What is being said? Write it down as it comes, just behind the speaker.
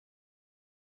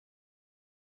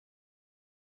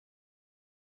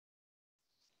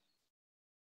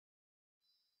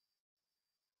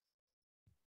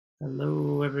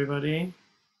Hello, everybody.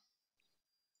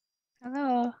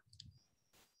 Hello.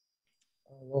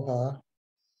 Aloha.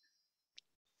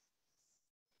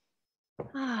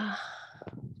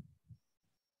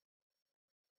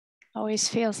 Always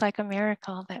feels like a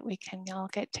miracle that we can all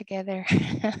get together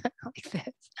like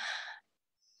this.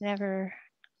 Never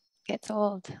gets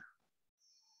old.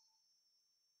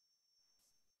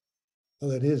 Well,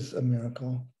 it is a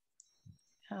miracle.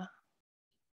 Yeah.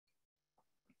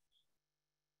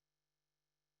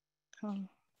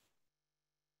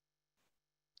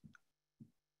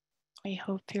 We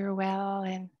hope you're well,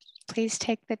 and please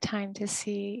take the time to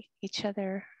see each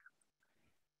other.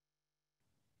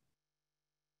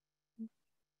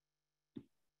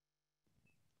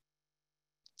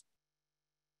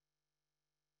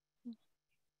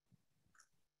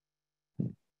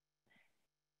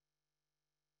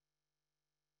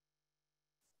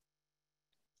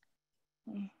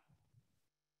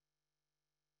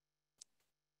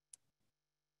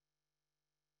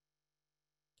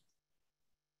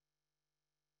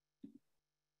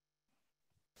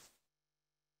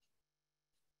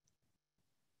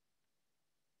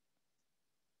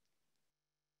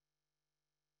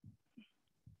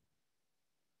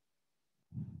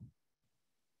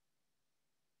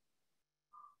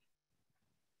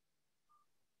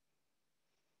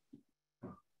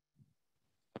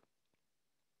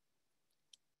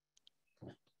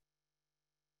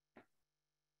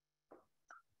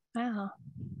 Wow.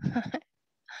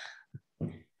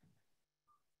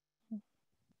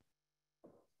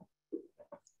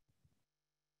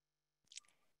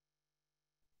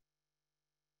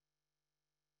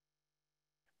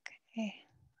 Okay.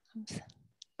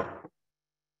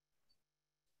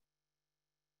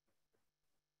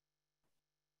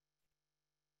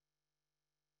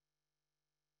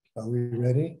 Are we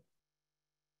ready?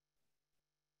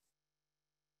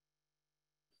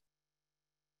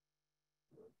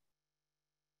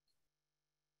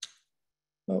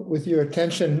 With your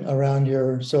attention around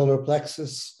your solar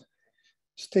plexus,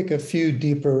 just take a few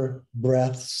deeper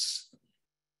breaths.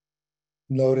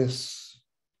 Notice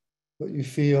what you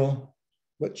feel,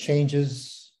 what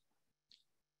changes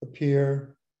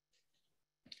appear,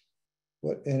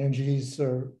 what energies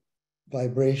or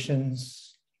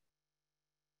vibrations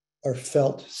are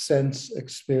felt, sense,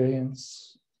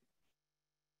 experience.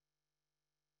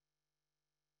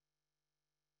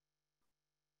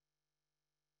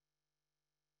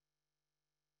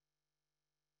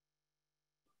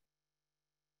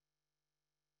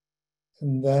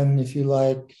 And then, if you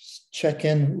like, check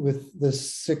in with the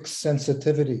 6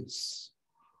 sensitivities.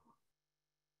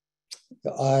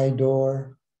 The eye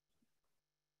door,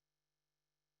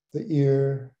 the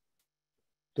ear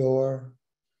door,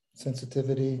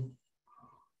 sensitivity.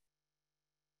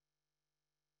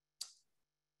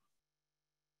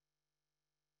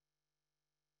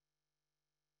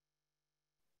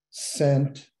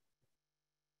 Scent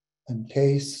and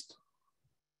taste.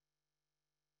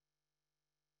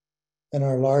 And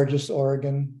our largest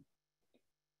organ,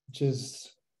 which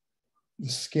is the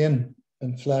skin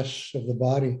and flesh of the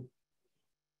body.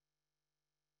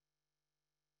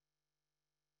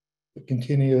 It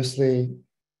continuously,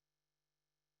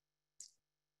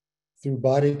 through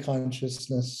body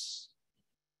consciousness,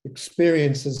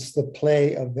 experiences the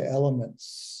play of the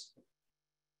elements,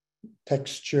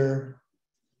 texture,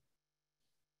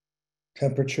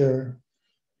 temperature,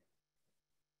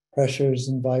 pressures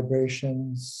and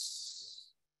vibrations.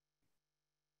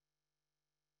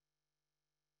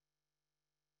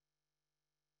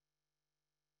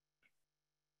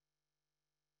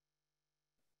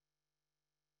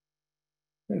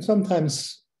 And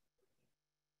sometimes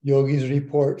yogis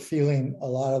report feeling a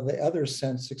lot of the other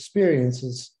sense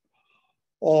experiences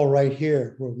all right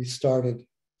here where we started.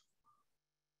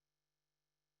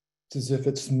 It's as if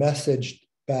it's messaged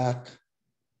back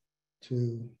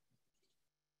to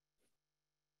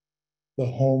the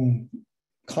home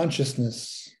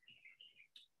consciousness,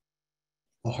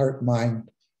 the heart mind.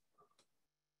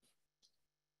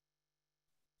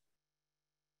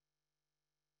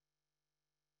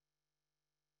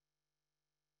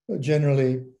 But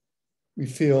generally, we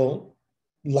feel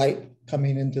light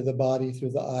coming into the body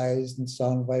through the eyes and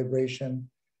sound vibration,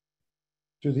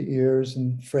 through the ears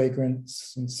and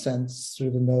fragrance and sense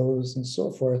through the nose and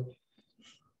so forth.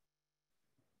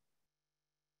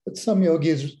 But some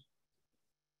yogis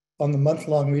on the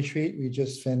month-long retreat we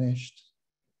just finished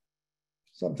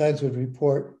sometimes would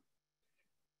report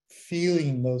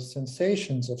feeling those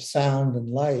sensations of sound and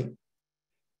light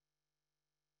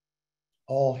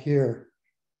all here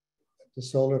at the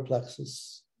solar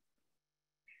plexus.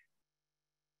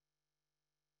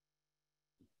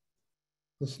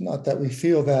 It's not that we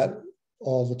feel that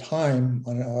all the time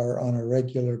on a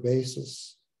regular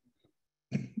basis,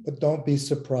 but don't be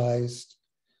surprised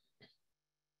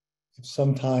if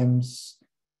sometimes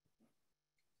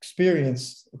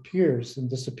experience appears and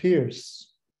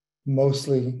disappears,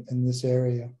 mostly in this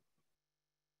area.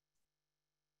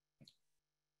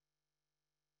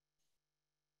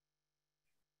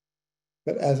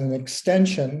 But as an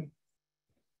extension,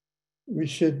 we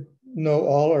should know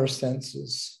all our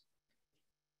senses,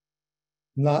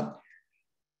 not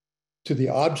to the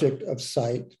object of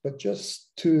sight, but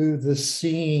just to the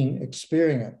seeing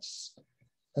experience,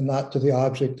 and not to the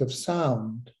object of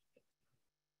sound,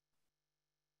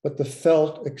 but the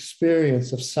felt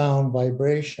experience of sound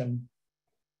vibration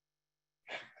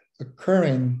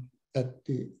occurring at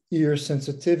the ear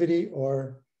sensitivity,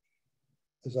 or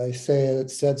as I say,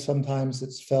 it's said sometimes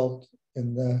it's felt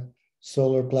in the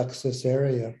solar plexus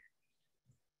area,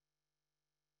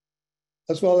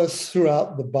 as well as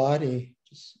throughout the body,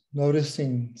 just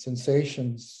noticing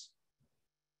sensations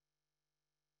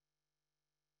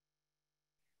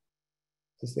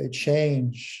as they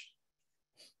change.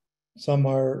 Some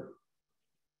are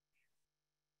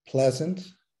pleasant,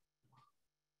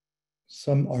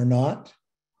 some are not,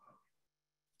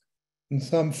 and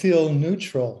some feel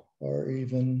neutral or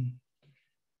even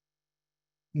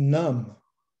numb.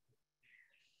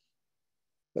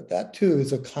 But that too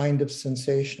is a kind of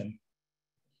sensation.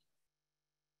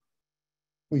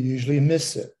 We usually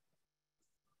miss it.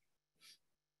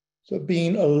 So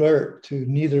being alert to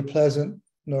neither pleasant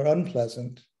nor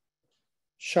unpleasant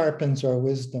sharpens our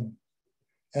wisdom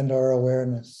and our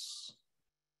awareness.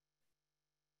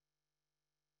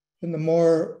 And the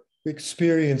more we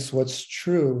experience what's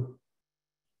true,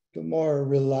 the more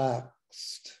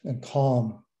relaxed and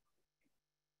calm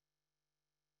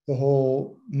the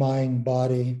whole mind,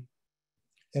 body,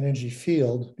 energy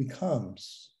field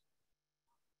becomes.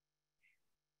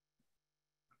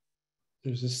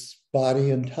 There's this body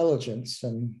intelligence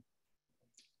and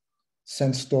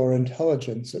sense door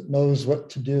intelligence that knows what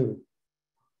to do.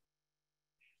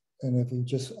 And if we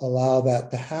just allow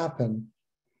that to happen,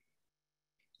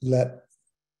 let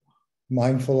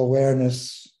mindful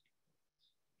awareness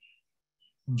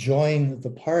join the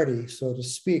party, so to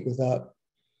speak, without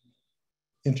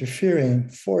interfering,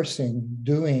 forcing,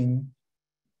 doing,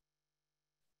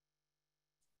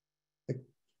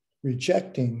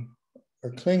 rejecting,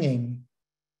 or clinging,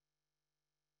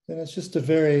 then it's just a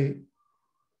very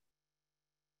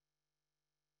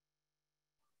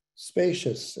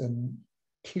spacious and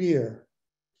clear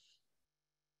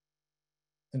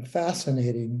and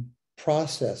fascinating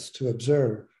process to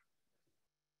observe.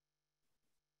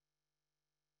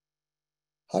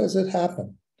 How does it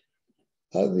happen?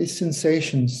 How do these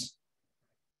sensations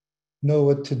know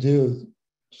what to do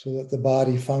so that the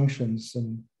body functions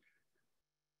and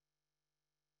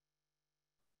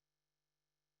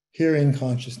hearing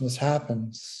consciousness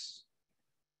happens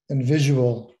and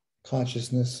visual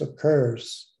consciousness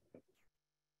occurs?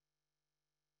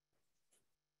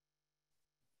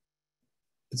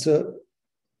 It's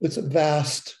a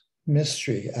vast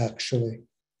mystery, actually.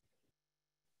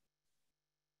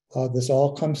 How this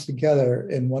all comes together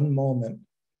in one moment,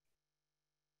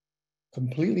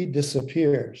 completely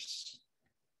disappears,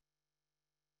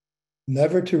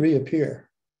 never to reappear.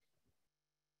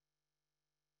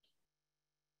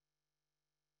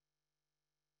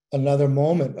 Another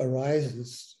moment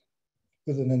arises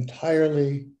with an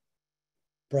entirely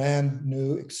brand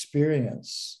new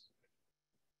experience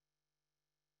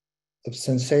of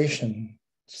sensation,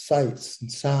 sights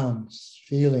and sounds,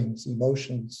 feelings,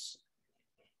 emotions.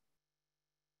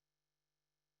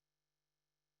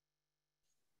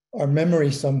 Our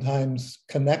memory sometimes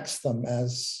connects them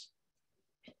as,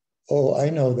 oh, I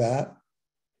know that.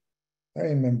 I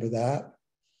remember that.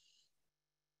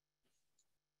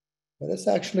 But it's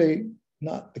actually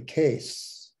not the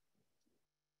case.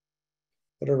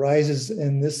 What arises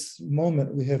in this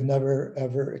moment we have never,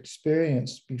 ever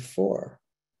experienced before.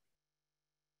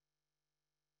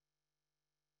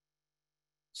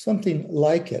 Something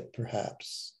like it,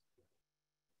 perhaps.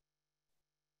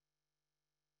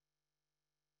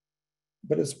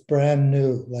 But it's brand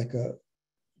new, like a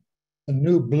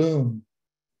new bloom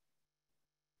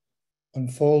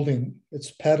unfolding its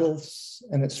petals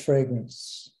and its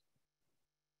fragrance,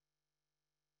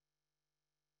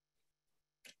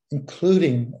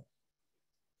 including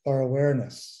our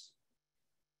awareness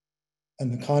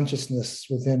and the consciousness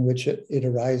within which it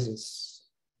arises.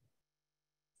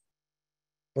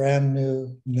 Brand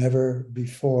new, never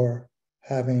before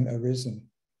having arisen.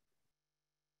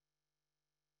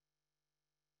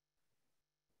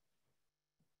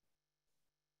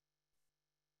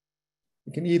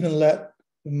 You can even let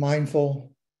the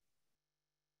mindful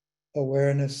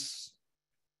awareness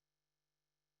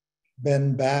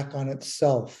bend back on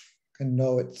itself and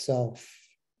know itself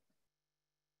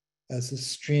as a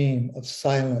stream of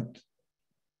silent,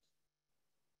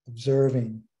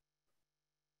 observing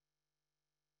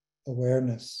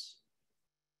awareness.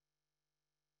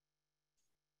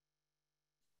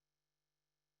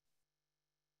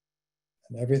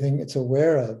 And everything it's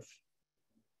aware of,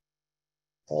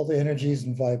 all the energies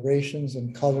and vibrations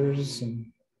and colors and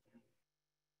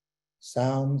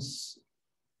sounds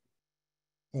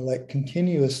are like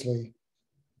continuously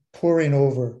pouring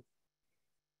over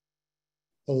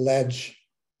a ledge,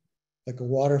 like a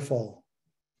waterfall,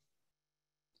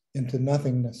 into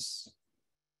nothingness.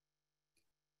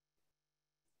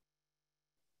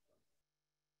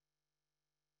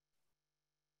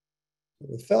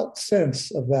 The felt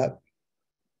sense of that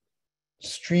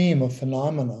stream of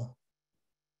phenomena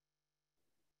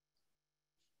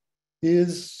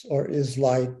is or is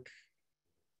like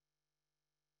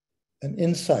an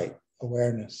insight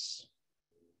awareness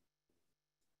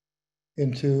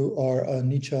into our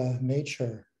anicca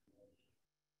nature,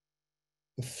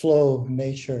 the flow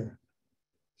nature,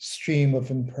 stream of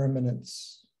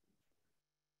impermanence.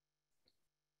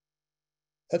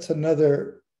 That's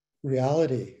another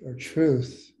reality or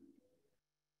truth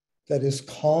that is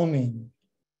calming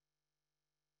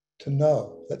to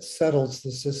know, that settles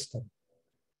the system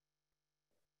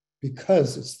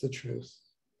because it's the truth.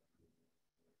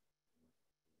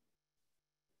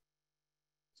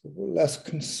 So we're less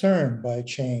concerned by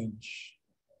change,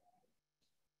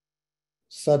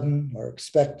 sudden or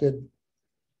expected.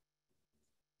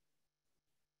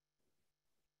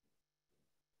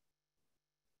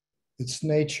 It's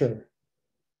nature.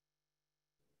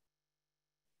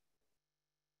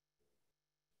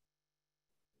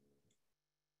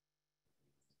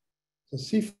 So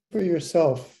see for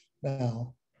yourself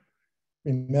now,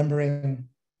 remembering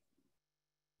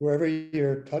wherever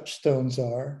your touchstones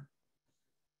are,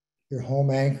 your home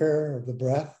anchor of the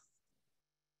breath.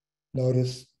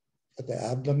 Notice at the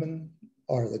abdomen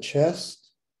or the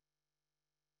chest,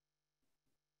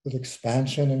 with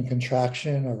expansion and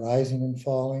contraction arising and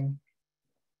falling.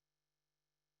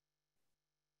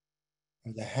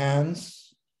 Or the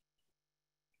hands,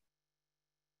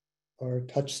 or a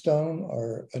touchstone,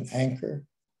 or an anchor.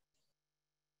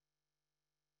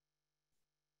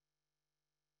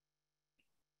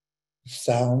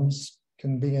 Sounds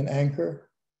can be an anchor,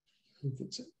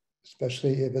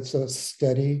 especially if it's a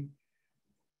steady,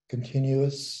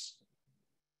 continuous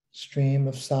stream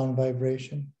of sound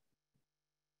vibration.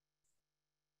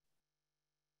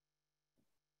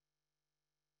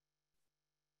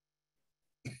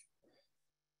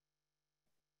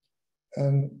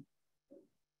 And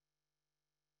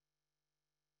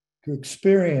to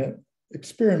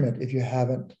experiment if you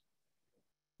haven't,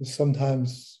 is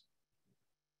sometimes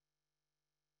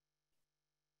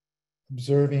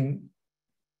observing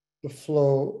the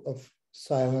flow of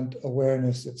silent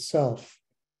awareness itself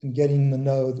and getting to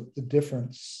know the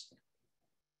difference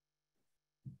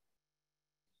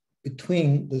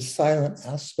between the silent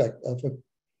aspect of a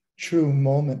true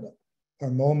moment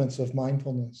or moments of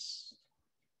mindfulness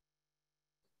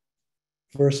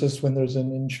versus when there's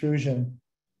an intrusion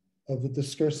of the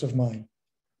discursive mind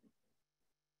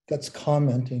that's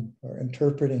commenting or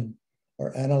interpreting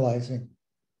or analyzing.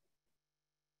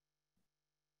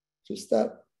 Just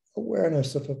that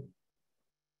awareness of a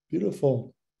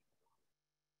beautiful,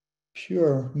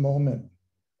 pure moment.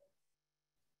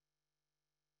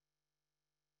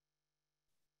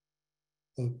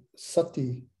 Of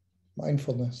sati,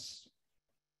 mindfulness,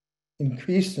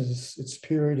 increases its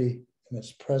purity and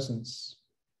its presence.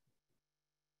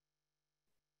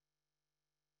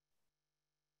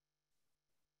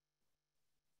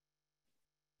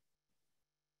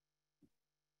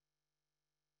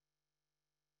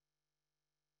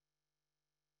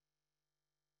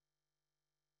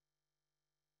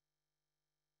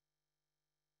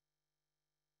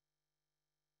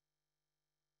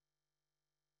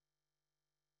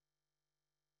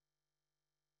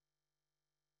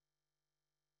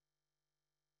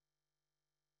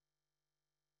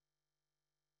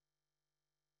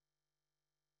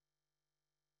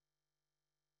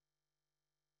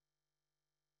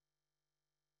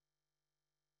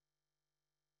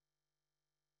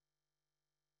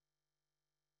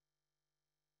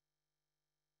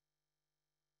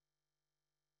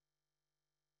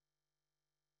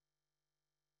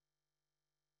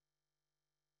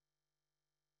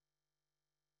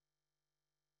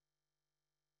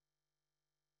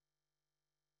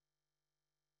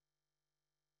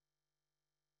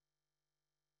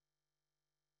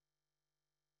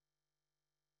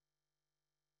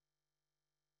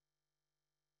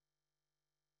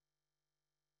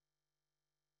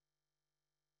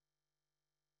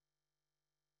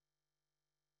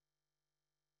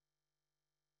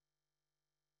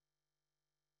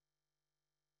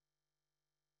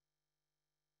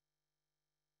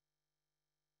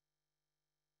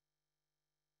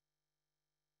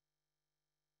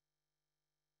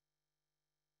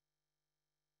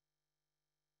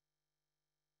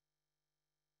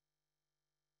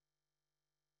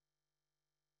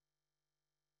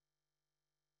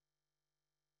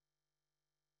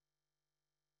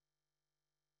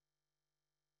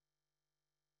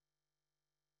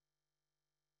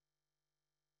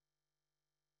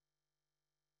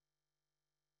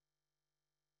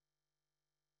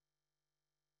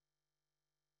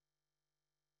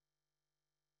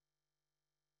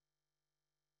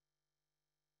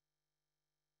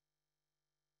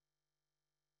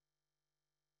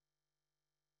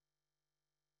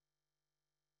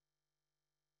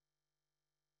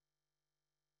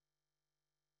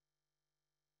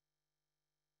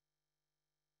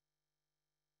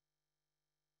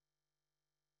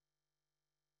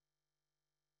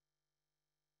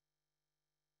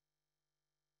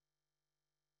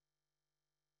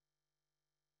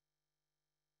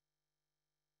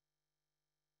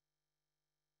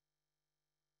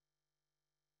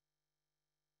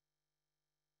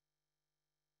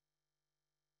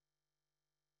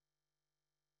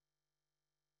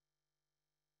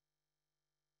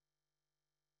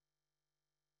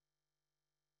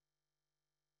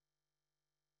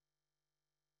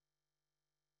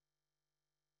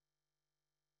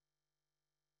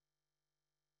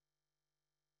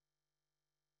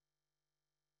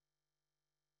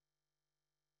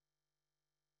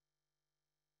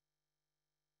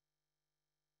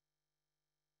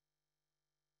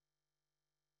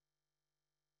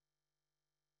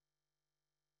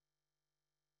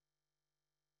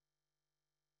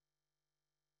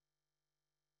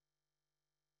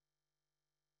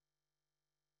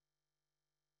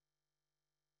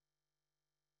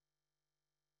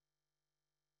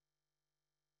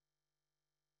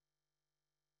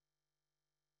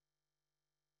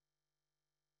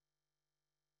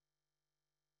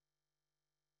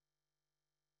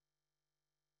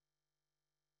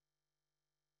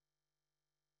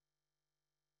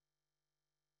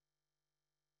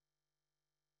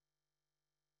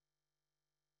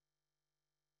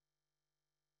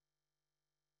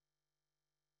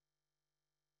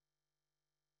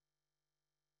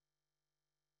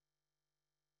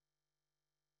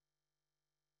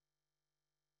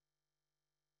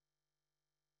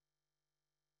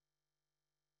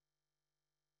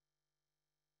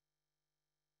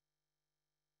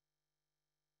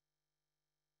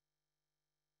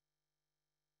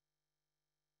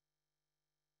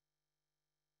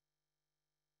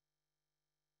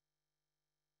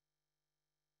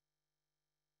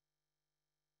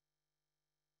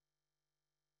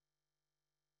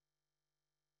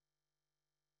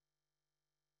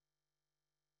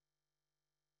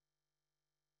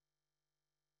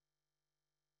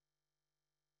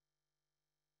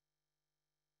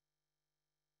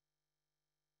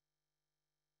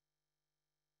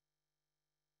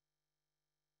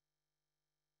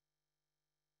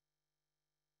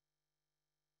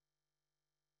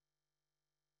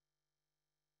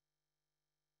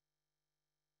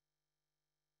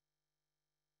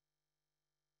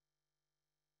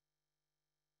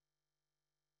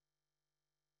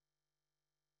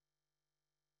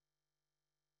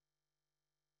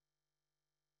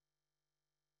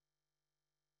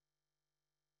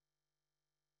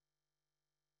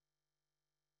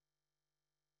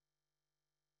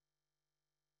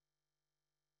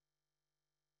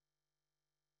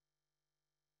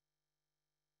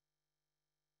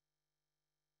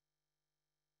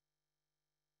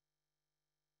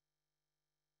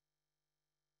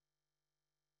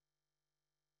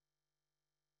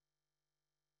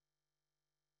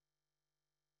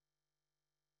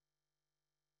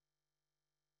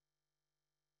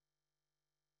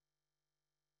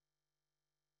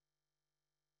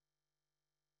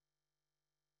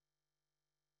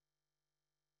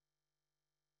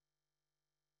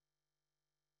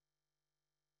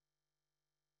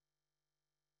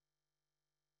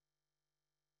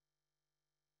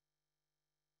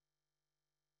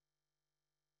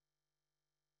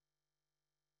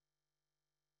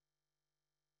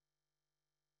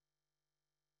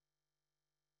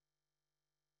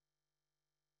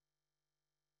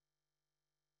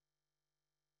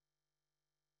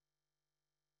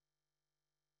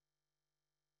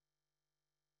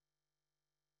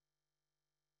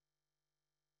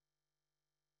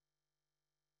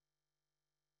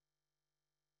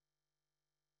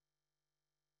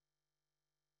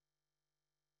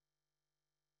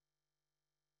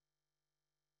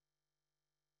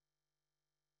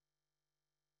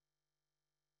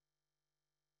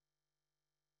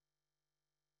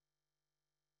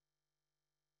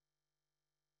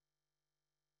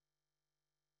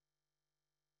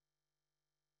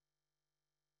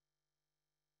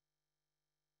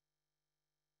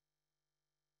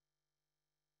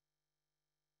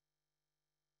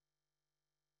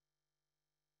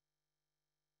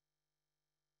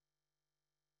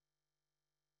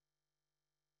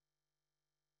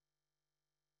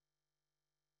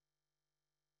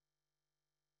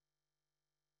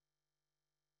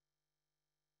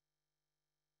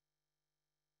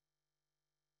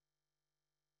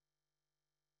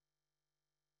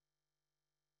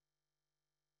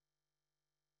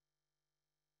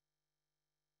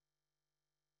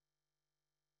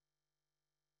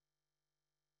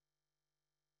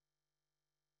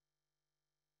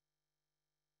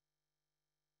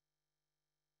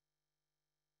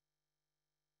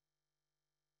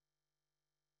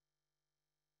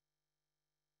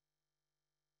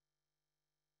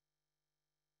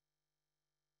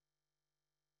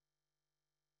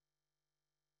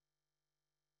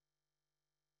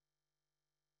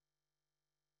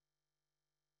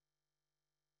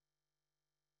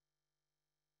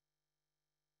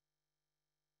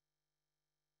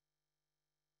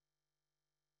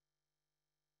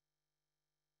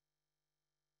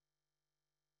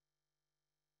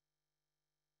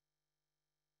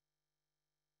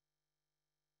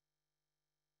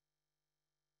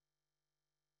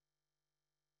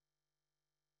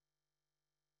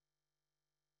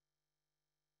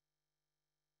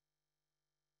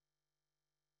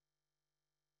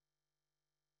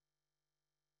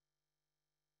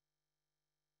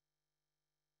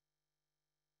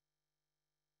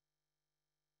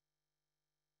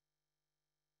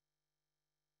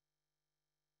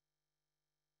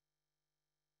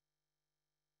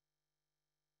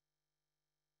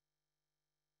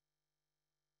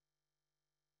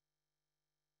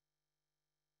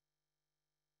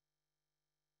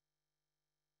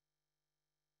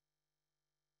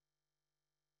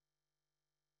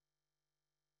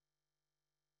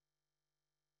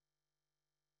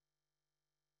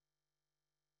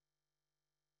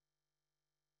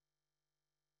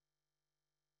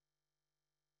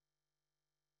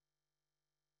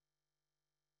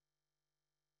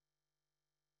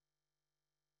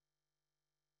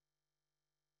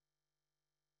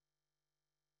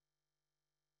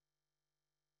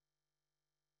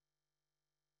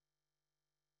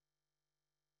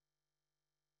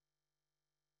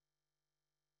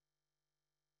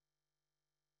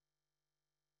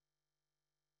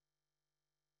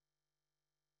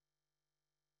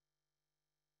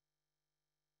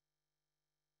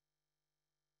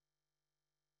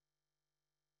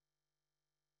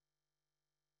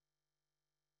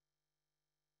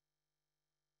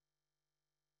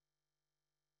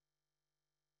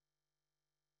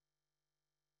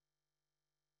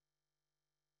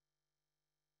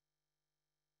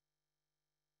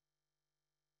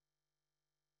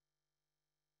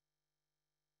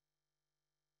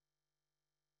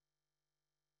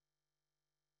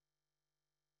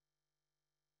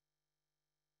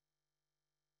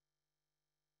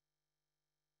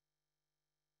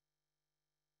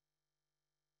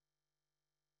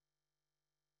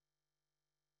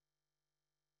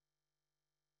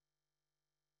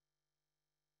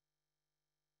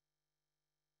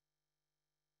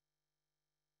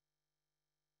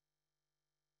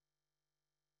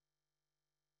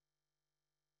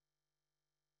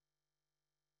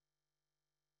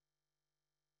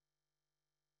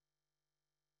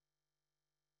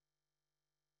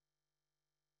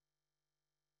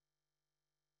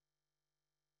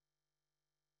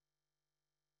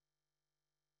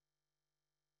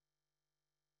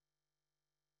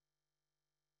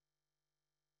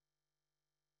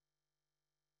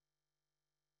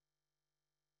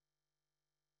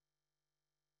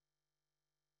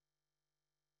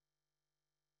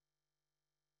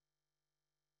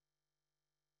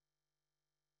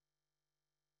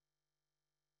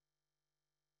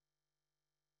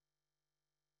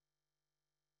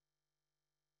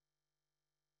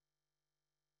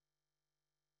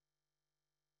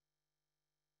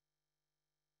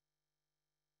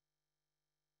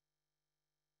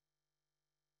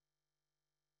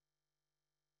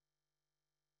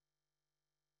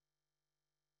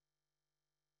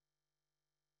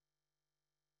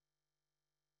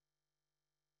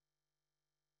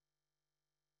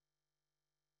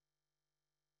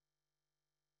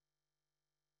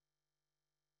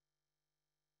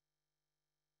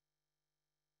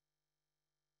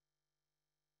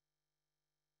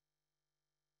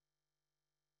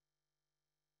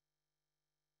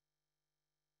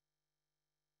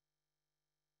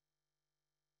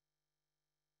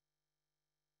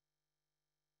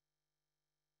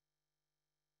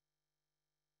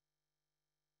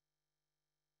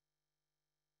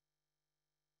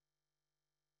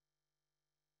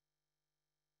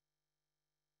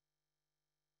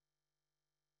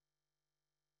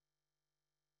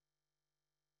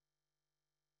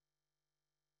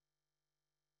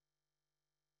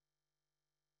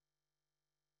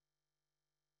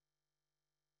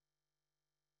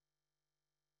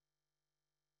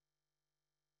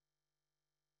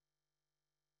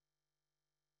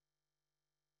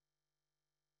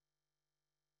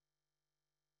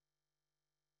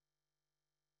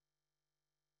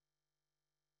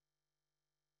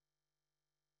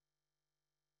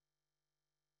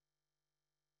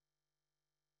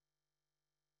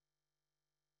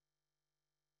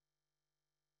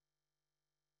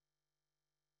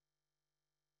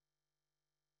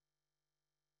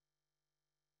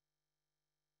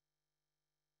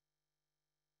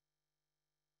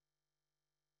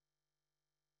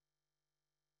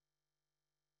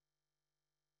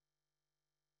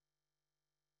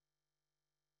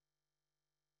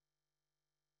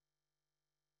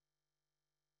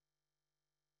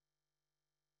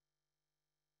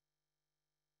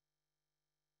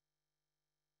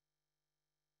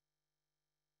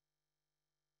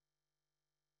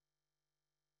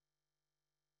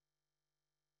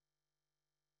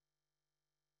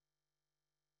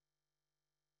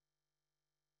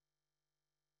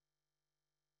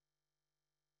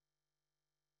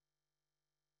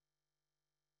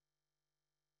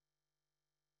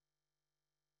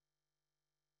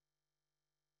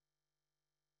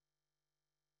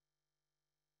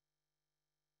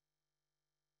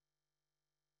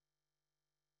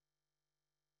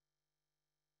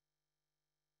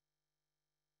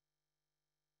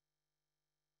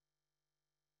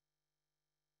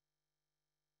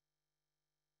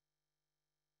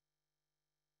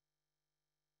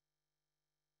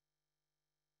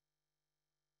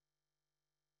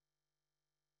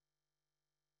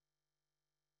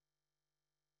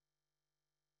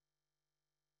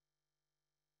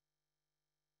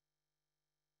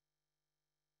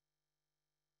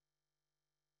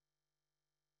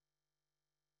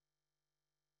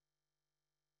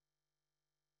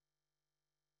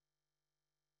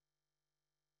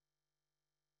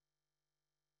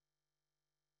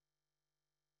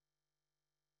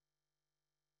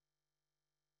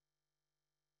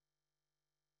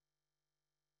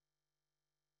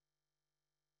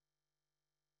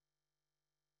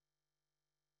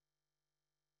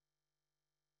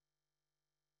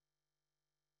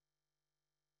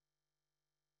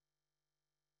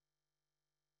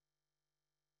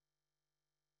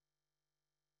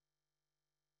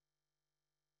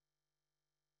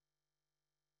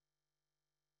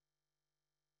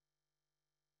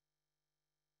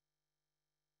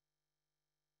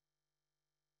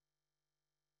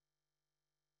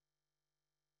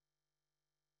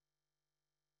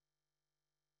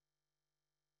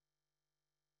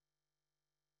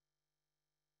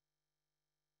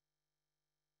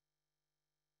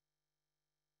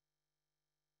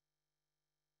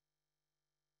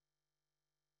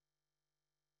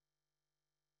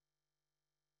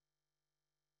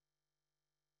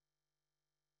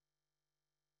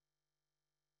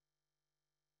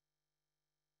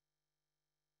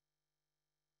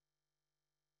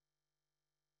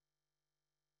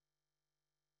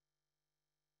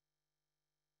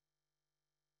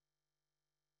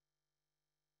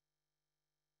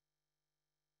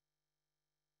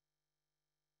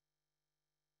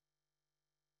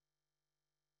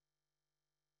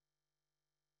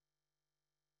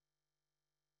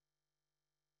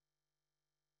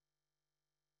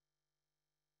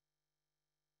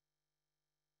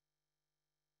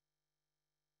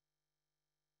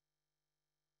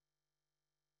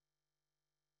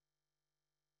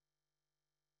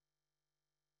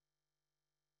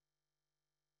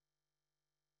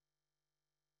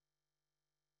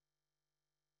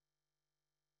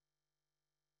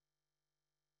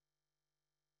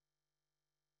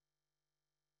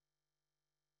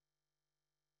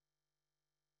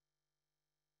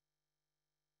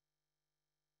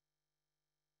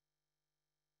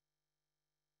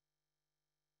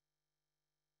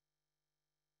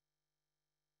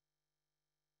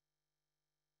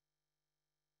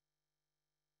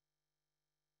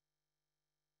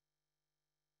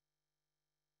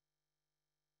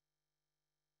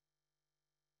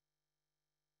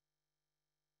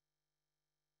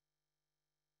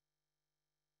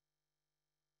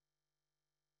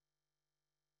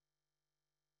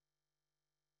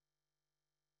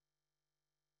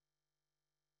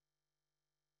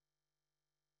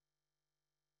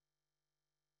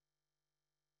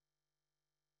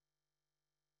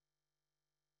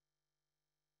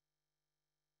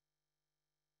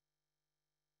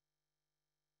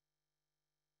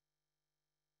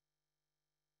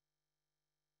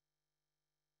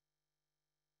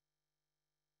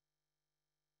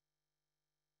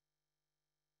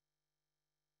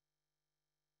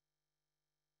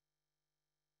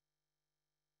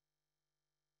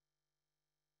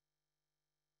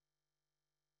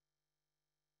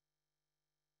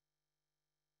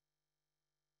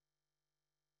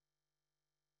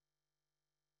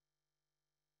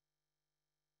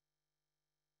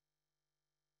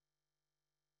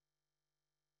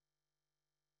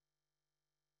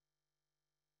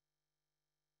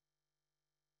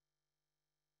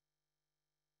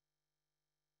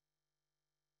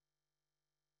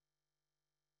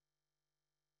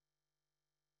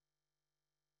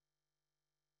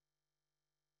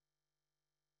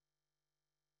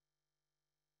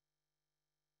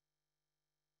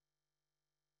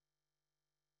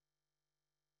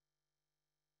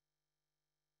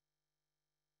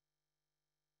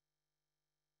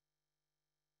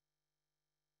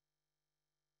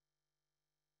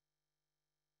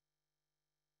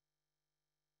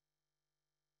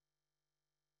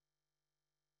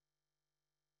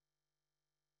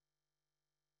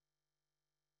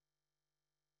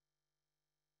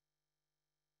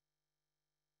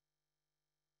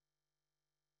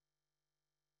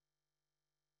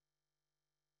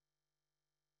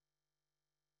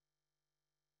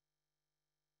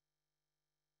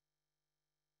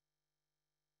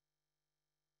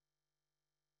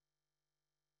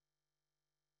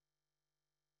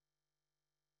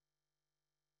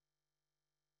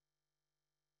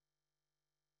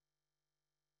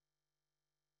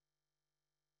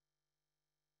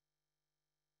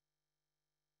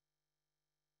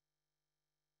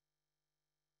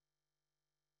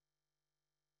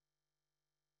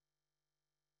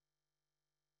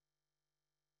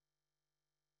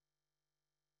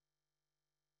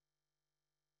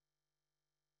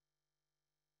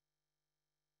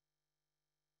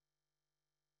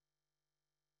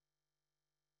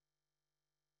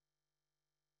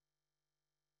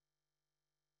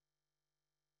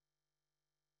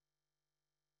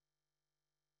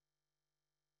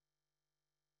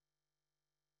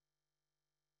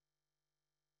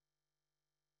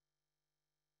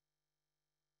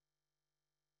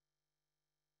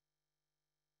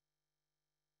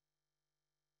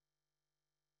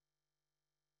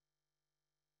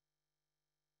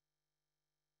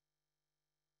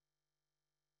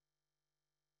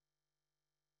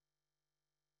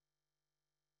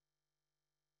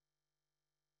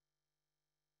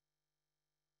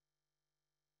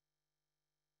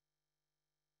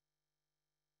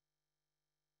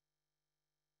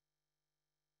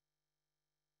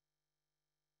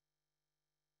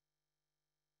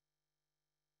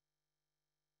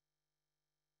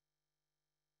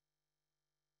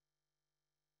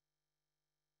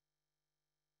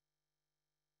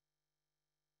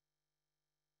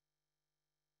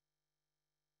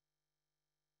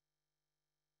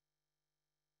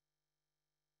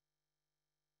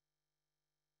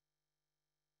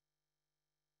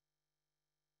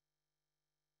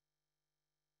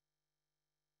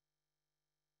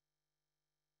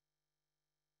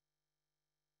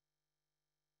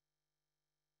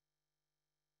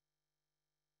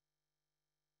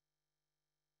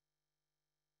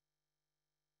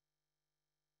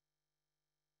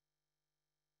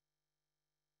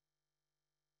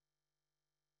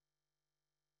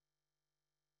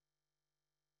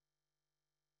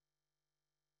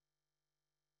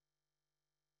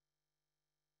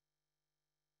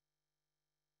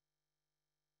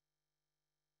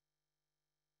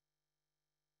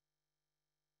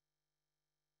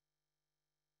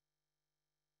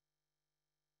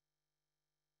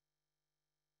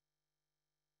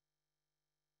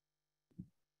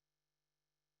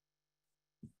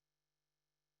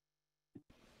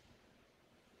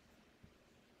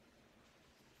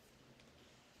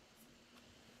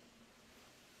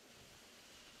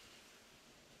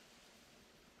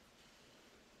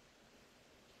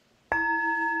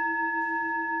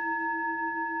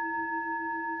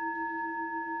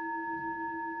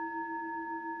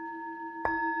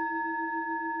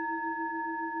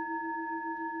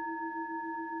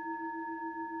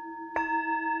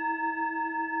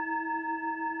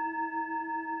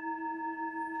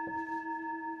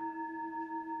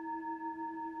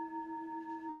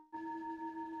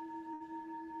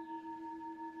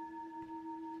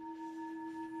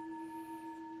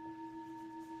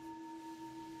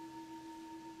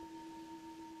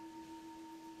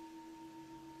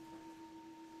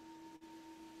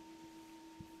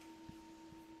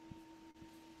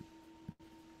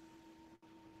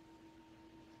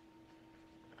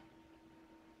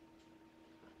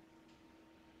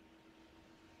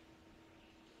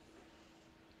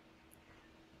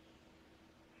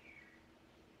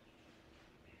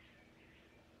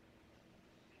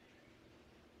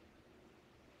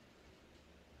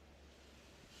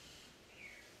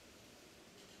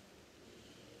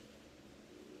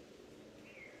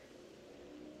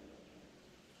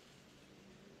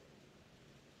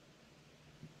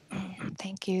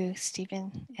 Thank you,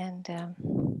 Stephen. And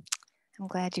I'm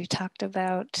glad you talked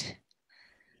about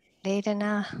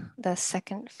Vedana, the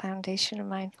second foundation of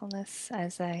mindfulness,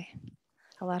 a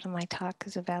lot of my talk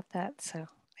is about that. So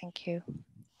thank you.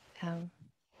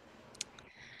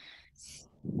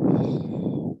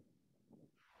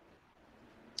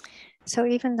 So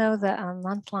even though the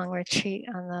month-long retreat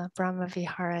on the Brahma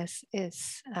Viharas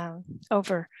is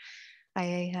over,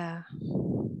 I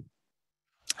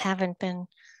haven't been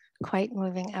quite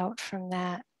moving out from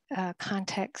that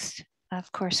context.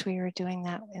 Of course, we were doing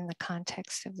that in the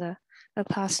context of the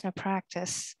Vipassana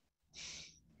practice.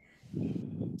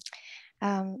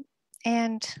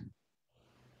 And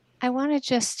I wanted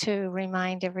just to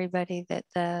remind everybody that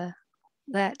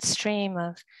that stream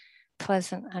of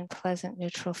pleasant, unpleasant,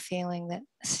 neutral feeling that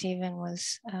Stephen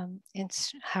was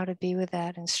how to be with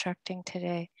that instructing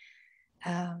today,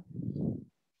 that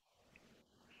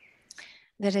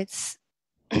it's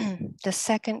the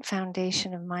second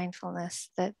foundation of mindfulness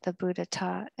that the Buddha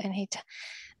taught. And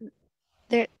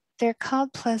they're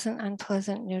called pleasant,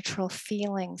 unpleasant, neutral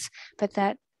feelings, but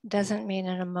that doesn't mean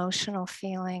an emotional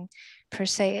feeling per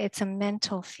se. It's a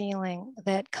mental feeling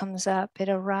that comes up. It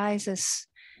arises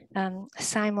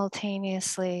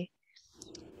simultaneously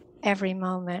every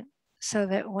moment, so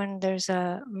that when there's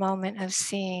a moment of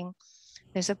seeing,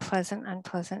 there's a pleasant,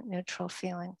 unpleasant, neutral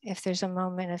feeling. If there's a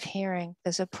moment of hearing,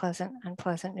 there's a pleasant,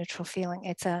 unpleasant, neutral feeling.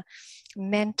 It's a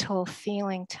mental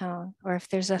feeling tone. Or if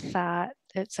there's a thought,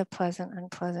 it's a pleasant,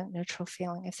 unpleasant, neutral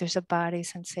feeling. If there's a body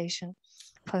sensation,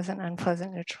 pleasant,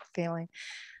 unpleasant, neutral feeling.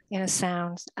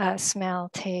 Sound, smell,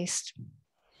 taste.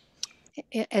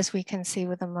 As we can see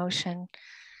with emotion,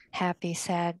 happy,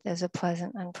 sad, there's a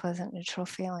pleasant, unpleasant, neutral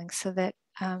feeling. So that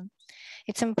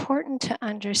it's important to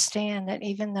understand that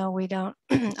even though we don't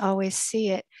always see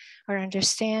it or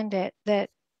understand it, that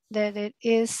it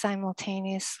is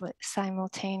simultaneous.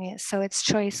 So it's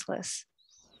choiceless.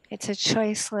 It's a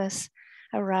choiceless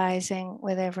arising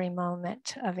with every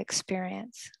moment of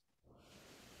experience.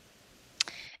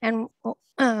 And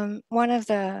one of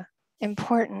the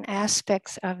important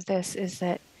aspects of this is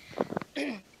that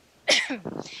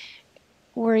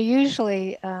we're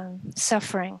usually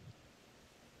suffering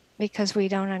because we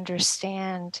don't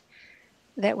understand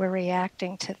that we're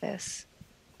reacting to this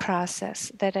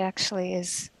process that actually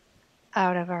is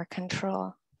out of our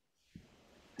control.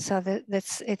 So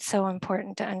it's so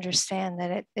important to understand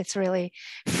that it's really,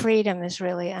 freedom is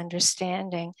really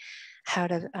understanding how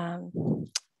to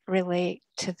relate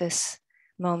to this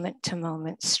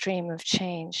moment-to-moment stream of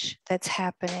change that's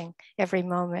happening every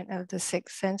moment of the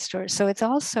six sense doors. So it's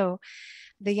also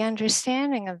the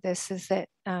understanding of this is that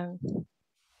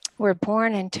we're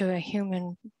born into a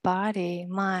human body,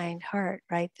 mind, heart,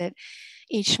 right? That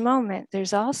each moment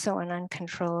there's also an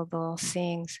uncontrollable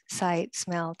seeing, sight,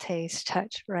 smell, taste,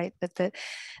 touch, right? That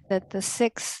the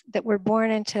six, that we're born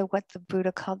into what the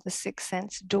Buddha called the six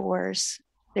sense doors.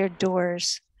 They're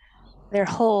doors, they're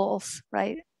holes,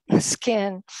 right? The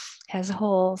skin has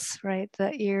holes, right?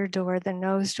 The ear door, the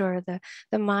nose door,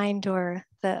 the mind door,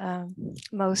 the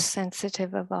most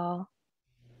sensitive of all.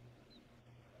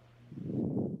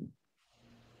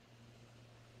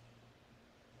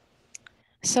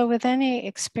 So with any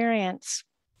experience,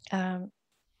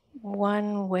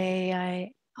 one way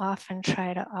I often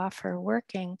try to offer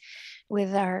working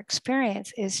with our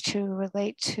experience is to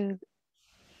relate to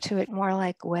it more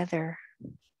like weather.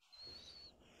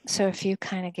 So if you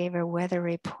kind of gave a weather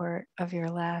report of your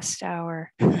last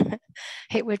hour,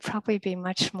 it would probably be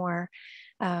much more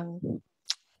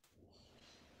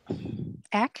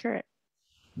accurate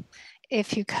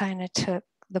if you kind of took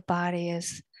the body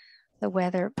as the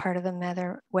weather, part of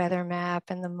the weather map,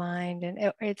 and the mind.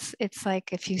 And it's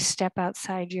like if you step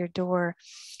outside your door,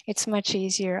 it's much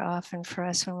easier often for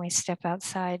us when we step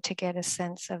outside to get a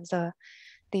sense of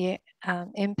the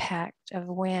impact of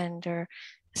wind or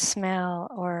smell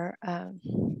or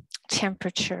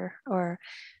temperature or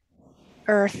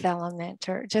earth element,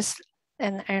 or just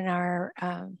and our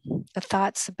the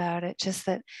thoughts about it. Just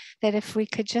that if we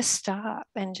could just stop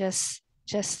and just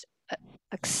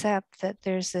accept that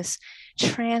there's this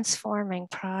transforming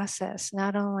process,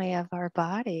 not only of our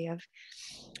body, of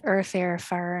earth, air,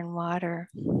 fire, and water,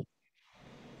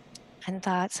 and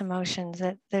thoughts, emotions,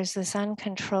 that there's this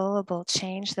uncontrollable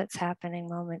change that's happening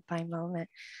moment by moment.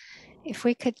 If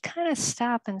we could kind of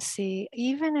stop and see,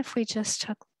 even if we just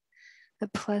took the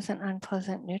pleasant,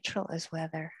 unpleasant, neutral as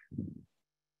weather,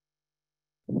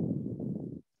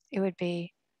 it would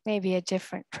be maybe a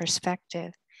different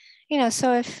perspective.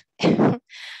 So if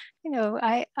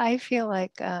I feel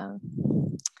like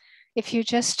if you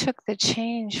just took the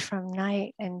change from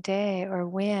night and day or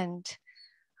wind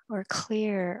or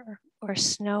clear or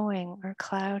snowing or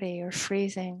cloudy or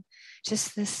freezing.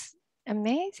 Just this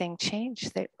amazing change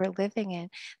that we're living in.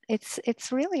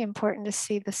 It's really important to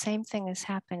see the same thing is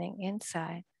happening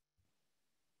inside.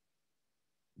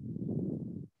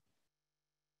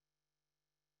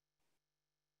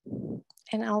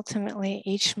 And ultimately,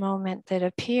 each moment that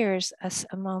appears as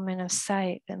a moment of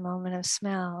sight, a moment of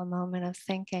smell, a moment of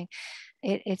thinking,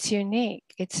 it's unique,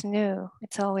 it's new,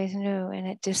 it's always new, and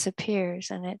it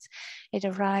disappears, and it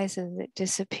arises, it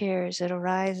disappears, it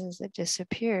arises, it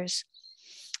disappears.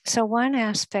 So one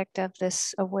aspect of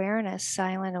this awareness,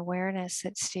 silent awareness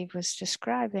that Steve was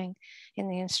describing in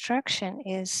the instruction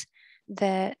is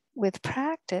that with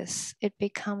practice, it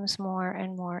becomes more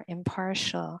and more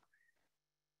impartial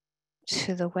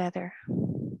to the weather,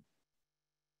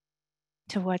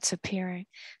 to what's appearing,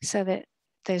 so that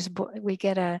we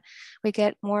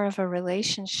get more of a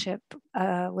relationship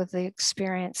with the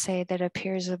experience, say, that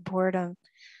appears of boredom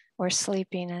or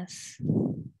sleepiness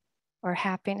or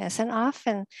happiness. And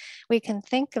often we can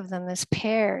think of them as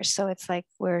pairs. So it's like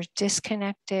we're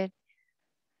disconnected,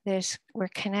 we're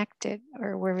connected,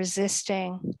 or we're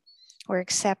resisting, we're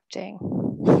accepting.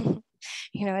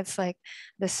 It's like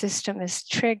the system is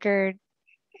triggered,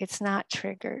 it's not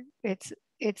triggered, it's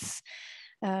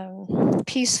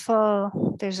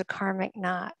peaceful, there's a karmic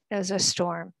knot, there's a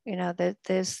storm, that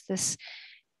there's this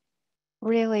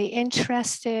really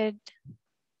interested,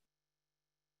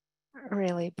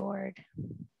 really bored,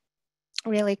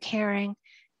 really caring,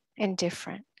 and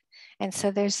different. And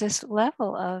so there's this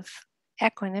level of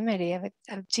equanimity,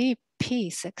 of deep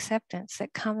peace, acceptance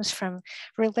that comes from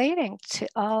relating to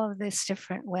all of this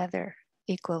different weather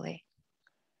equally,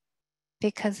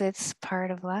 because it's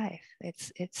part of life.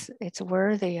 It's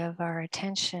worthy of our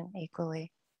attention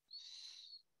equally.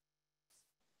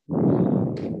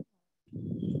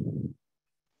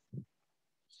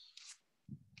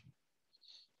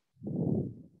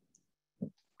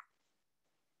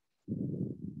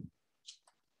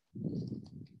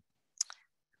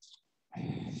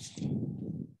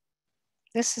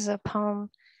 This is a poem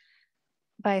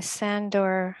by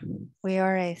Sándor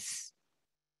Weöres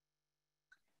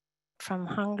from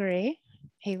Hungary.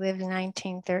 He lived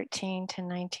 1913 to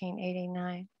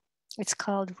 1989. It's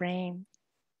called Rain.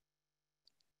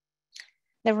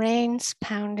 The rain's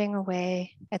pounding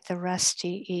away at the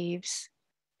rusty eaves,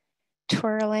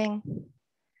 twirling,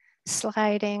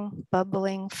 sliding,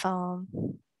 bubbling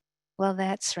foam. Well,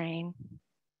 that's rain.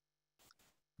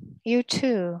 You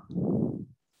too,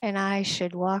 and I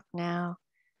should walk now,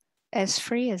 as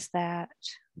free as that,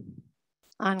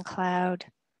 on cloud,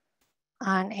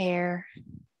 on air,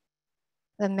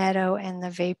 the meadow and the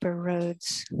vapor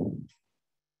roads.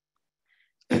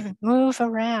 Move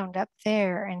around up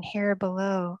there and here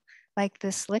below, like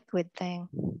this liquid thing,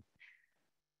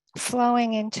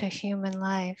 flowing into human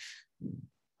life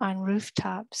on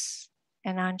rooftops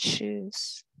and on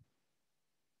shoes.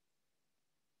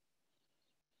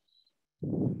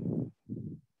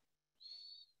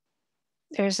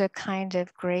 There's a kind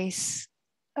of grace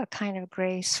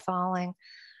falling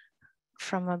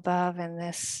from above in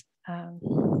this,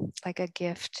 like a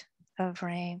gift of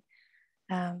rain.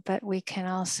 But we can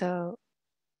also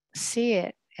see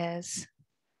it as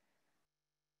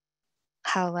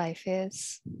how life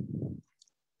is,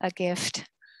 a gift.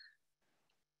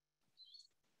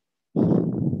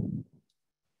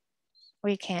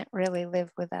 We can't really live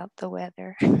without the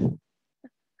weather.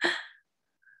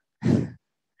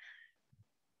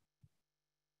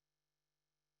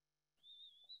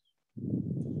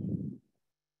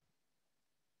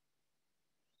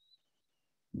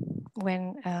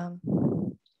 When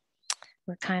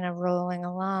we're kind of rolling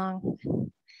along,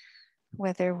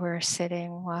 whether we're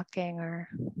sitting, walking, or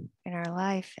in our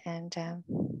life, and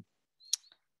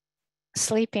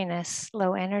sleepiness,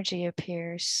 low energy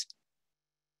appears.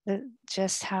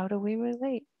 Just how do we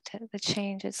relate to the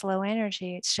change? It's low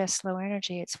energy, it's just low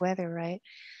energy, it's weather, right?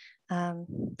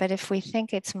 But if we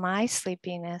think it's my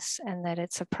sleepiness and that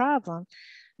it's a problem,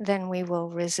 then we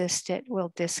will resist it,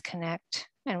 we'll disconnect,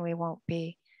 and we won't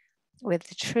be with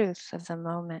the truth of the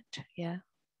moment, yeah?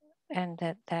 And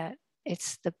that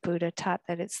it's the Buddha taught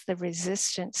that it's the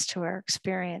resistance to our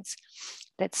experience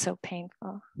that's so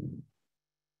painful.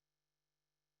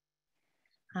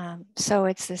 So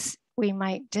it's this, we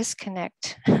might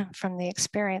disconnect from the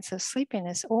experience of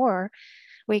sleepiness, or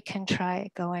we can try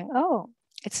going, oh,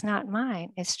 it's not mine,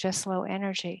 it's just low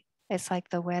energy. It's like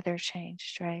the weather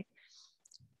changed, right?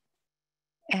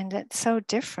 And it's so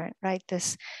different, right?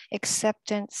 This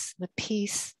acceptance, the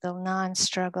peace, the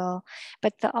non-struggle,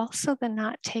 but also the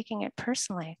not taking it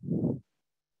personally.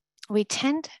 we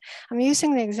tend, I'm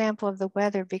using the example of the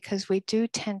weather because we do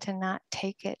tend to not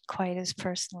take it quite as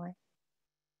personally.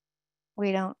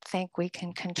 We don't think we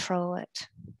can control it.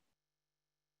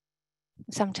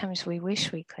 Sometimes we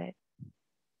wish we could,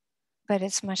 but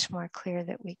it's much more clear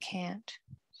that we can't.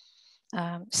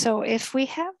 So if we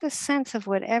have the sense of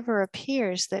whatever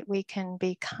appears, that we can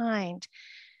be kind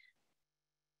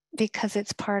because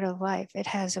it's part of life, it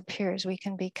has appears, we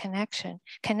can be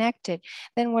connected,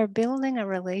 then we're building a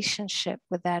relationship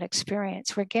with that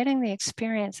experience. We're getting the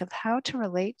experience of how to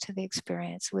relate to the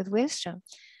experience with wisdom,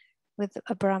 with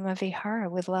a Brahma Vihara,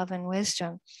 with love and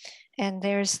wisdom. And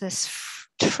there's this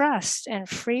trust and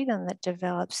freedom that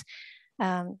develops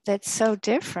that's so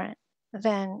different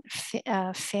than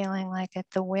feeling like at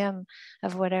the whim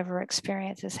of whatever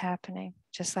experience is happening,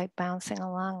 just like bouncing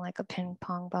along like a ping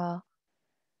pong ball.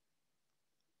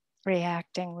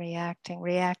 Reacting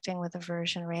with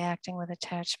aversion, reacting with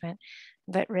attachment,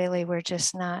 but really we're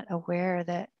just not aware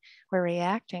that we're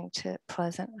reacting to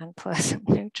pleasant, unpleasant,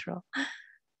 neutral.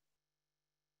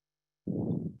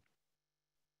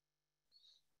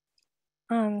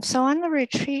 So on the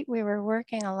retreat, we were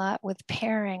working a lot with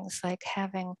pairings, like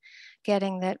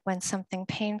getting that when something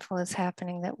painful is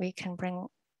happening, that we can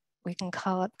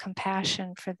call up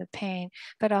compassion for the pain,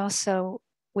 but also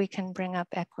we can bring up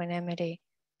equanimity,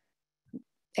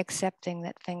 accepting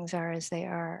that things are as they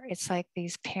are. It's like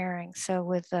these pairings. So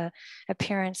with the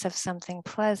appearance of something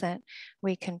pleasant,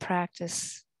 we can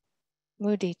practice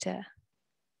mudita,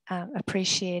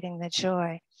 appreciating the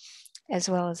joy, as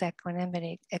well as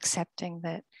equanimity, accepting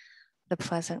that the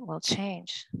pleasant will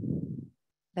change,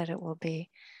 that it will be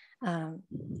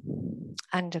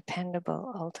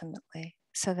undependable ultimately.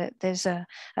 So that there's a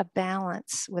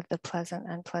balance with the pleasant,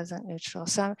 unpleasant, neutral.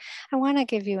 So I want to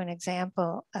give you an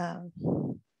example.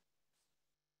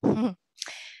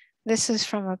 This is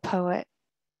from a poet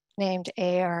named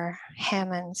A.R.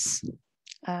 Hammonds.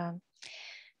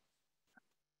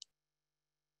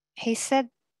 He said,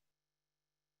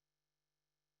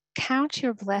 count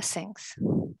your blessings,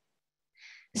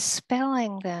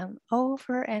 spelling them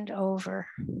over and over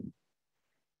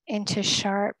into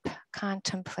sharp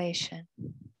contemplation.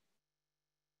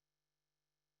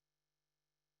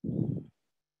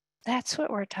 That's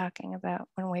what we're talking about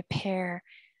when we pair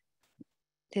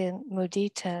the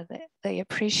mudita, the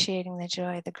appreciating the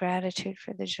joy, the gratitude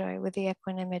for the joy, with the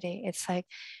equanimity. It's like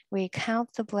we count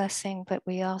the blessing, but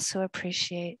we also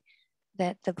appreciate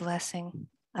that the blessing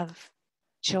of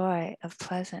joy, of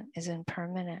pleasant, is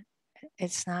impermanent.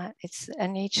 It's not, it's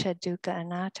anicca, dukkha,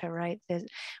 anatta, right?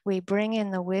 We bring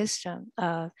in the wisdom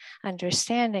of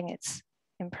understanding it's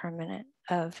impermanent,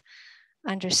 of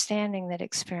understanding that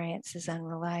experience is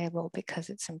unreliable because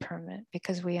it's impermanent,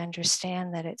 because we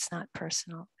understand that it's not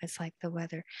personal. It's like the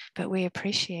weather, but we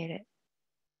appreciate it.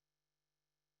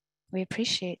 We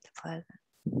appreciate the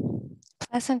pleasant.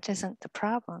 Pleasant isn't the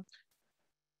problem.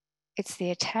 It's the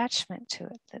attachment to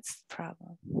it that's the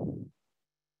problem.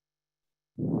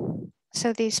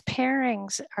 So these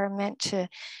pairings are meant to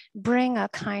bring a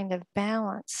kind of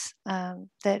balance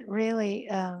that really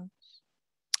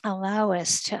allow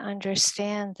us to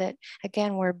understand that,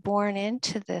 again, we're born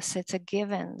into this. It's a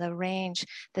given, the range,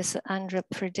 this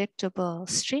unpredictable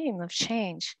stream of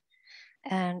change.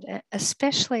 And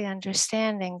especially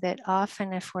understanding that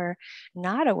often if we're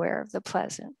not aware of the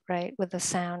pleasant, right, with a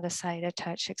sound, a sight, a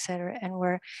touch, etc., and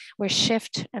we're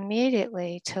shift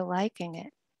immediately to liking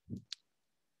it.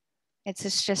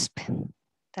 It's just,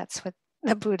 that's what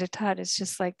the Buddha taught. It's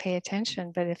just like pay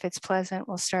attention. But if it's pleasant,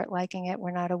 we'll start liking it.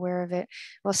 We're not aware of it.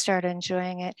 We'll start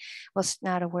enjoying it. We're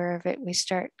not aware of it. We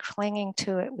start clinging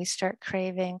to it. We start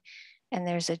craving, and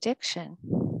there's addiction.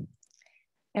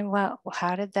 And well,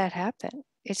 how did that happen?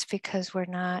 It's because we're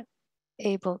not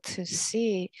able to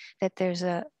see that there's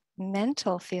a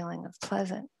mental feeling of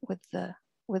pleasant with the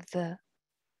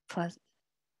pleasant,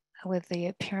 with the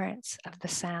appearance of the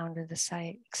sound or the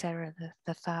sight, etc.,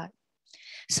 the thought.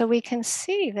 So we can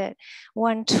see that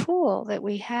one tool that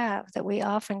we have that we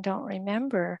often don't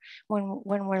remember when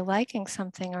we're liking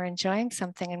something or enjoying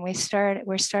something, and we're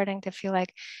starting to feel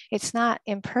like it's not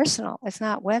impersonal, it's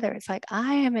not whether, it's like,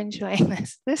 I am enjoying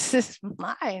this. This is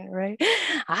mine, right?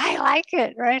 I like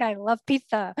it, right? I love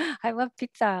pizza. I love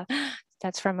pizza.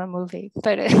 That's from a movie,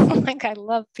 but like, I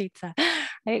love pizza.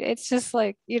 Right? It's just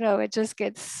like, it just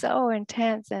gets so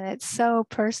intense and it's so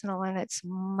personal, and it's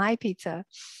my pizza,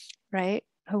 right?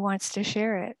 Who wants to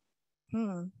share it?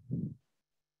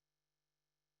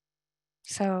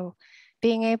 So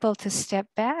being able to step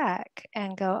back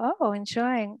and go, oh,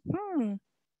 enjoying,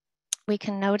 We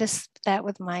can notice that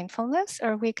with mindfulness,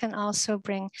 or we can also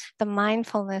bring the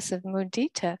mindfulness of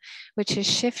mudita, which is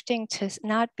shifting to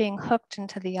not being hooked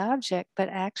into the object, but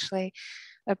actually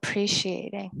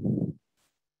appreciating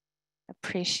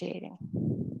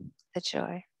the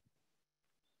joy.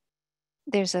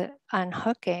 There's an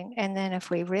unhooking. And then if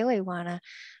we really want to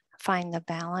find the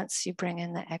balance, you bring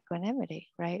in the equanimity,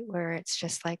 right? Where it's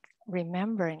just like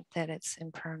remembering that it's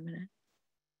impermanent,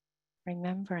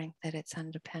 remembering that it's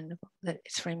undependable, that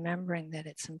it's remembering that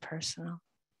it's impersonal.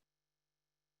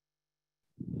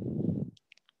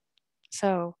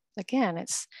 So again,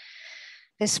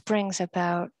 this brings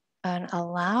about an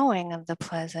allowing of the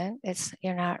pleasant.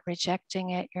 You're not rejecting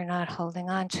it, you're not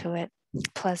holding on to it.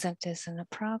 Pleasant isn't a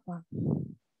problem.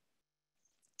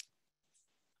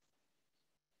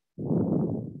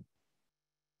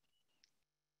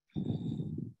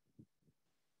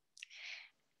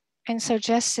 And so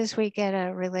just as we get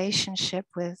a relationship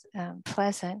with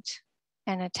pleasant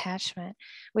and attachment,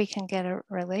 we can get a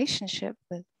relationship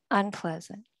with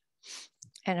unpleasant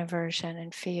and aversion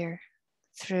and fear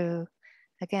through,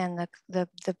 again,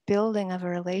 the building of a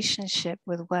relationship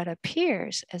with what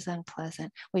appears as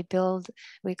unpleasant. We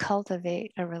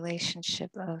cultivate a relationship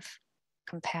of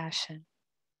compassion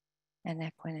and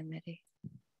equanimity,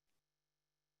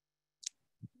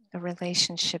 a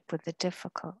relationship with the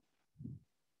difficult,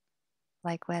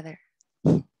 like weather.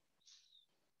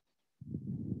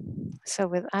 So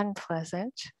with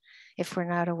unpleasant, if we're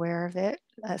not aware of it,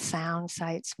 sound,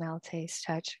 sight, smell, taste,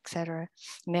 touch, etc.,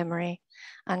 memory,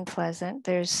 unpleasant,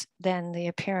 there's then the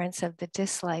appearance of the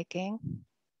disliking.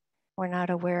 We're not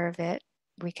aware of it.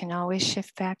 We can always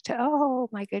shift back to, oh,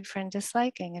 my good friend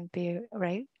disliking, and be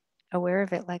right aware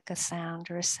of it like a sound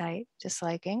or a sight,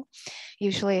 disliking.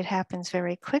 Usually it happens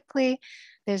very quickly.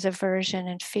 There's aversion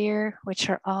and fear, which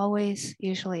are always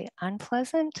usually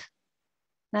unpleasant.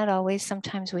 Not always.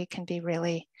 Sometimes we can be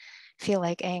really feel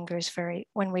like anger is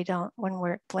when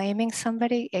we're blaming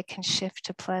somebody, it can shift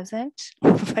to pleasant,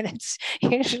 but it's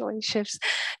usually shifts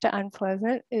to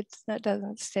unpleasant. That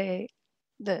doesn't stay,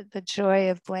 the joy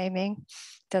of blaming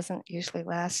doesn't usually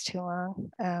last too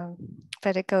long.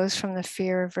 But it goes from the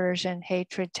fear, aversion,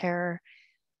 hatred, terror,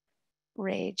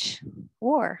 rage,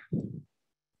 war.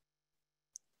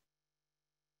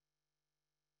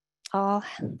 All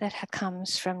that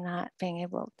comes from not being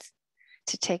able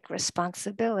to take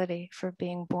responsibility for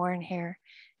being born here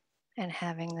and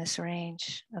having this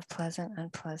range of pleasant,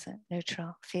 unpleasant,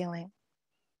 neutral feeling.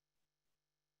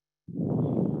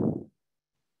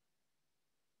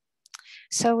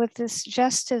 So with this,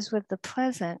 just as with the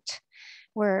pleasant,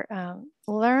 we're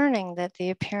learning that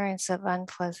the appearance of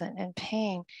unpleasant and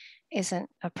pain isn't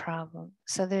a problem.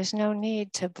 So there's no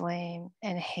need to blame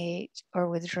and hate or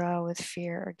withdraw with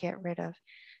fear or get rid of.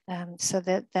 So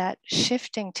that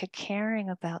shifting to caring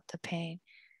about the pain,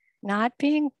 not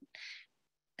being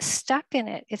stuck in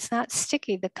it, it's not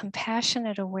sticky. The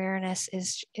compassionate awareness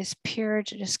is pure,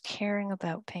 just caring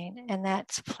about pain, and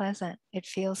that's pleasant. It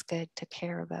feels good to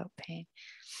care about pain.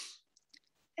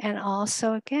 And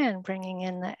also, again, bringing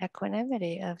in the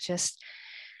equanimity of just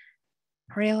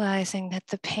realizing that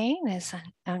the pain is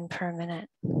unpermanent.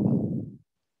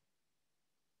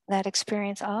 That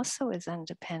experience also is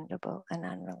undependable and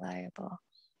unreliable.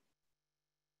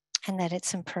 And that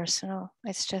it's impersonal.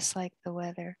 It's just like the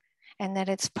weather. And that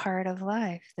it's part of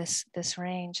life, this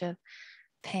range of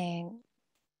pain,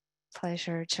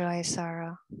 pleasure, joy,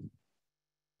 sorrow.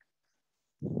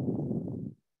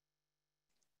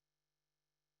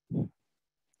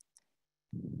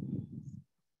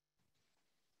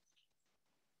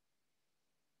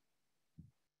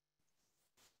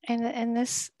 And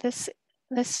this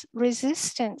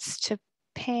resistance to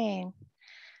pain,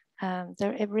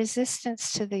 the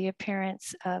resistance to the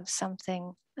appearance of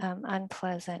something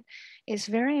unpleasant is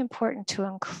very important to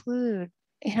include,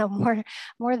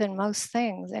 more than most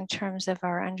things in terms of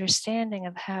our understanding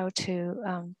of how to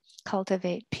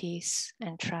cultivate peace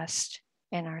and trust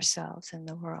in ourselves and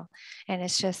the world. And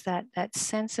it's just that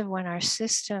sense of when our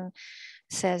system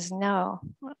says, no,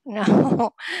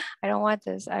 I don't want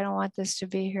this to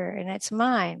be here. And it's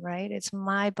mine, right? It's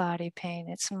my body pain.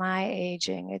 It's my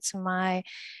aging. It's my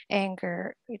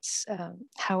anger. It's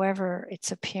however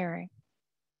it's appearing.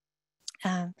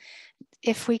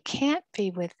 If we can't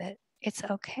be with it, it's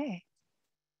okay.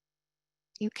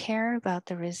 You care about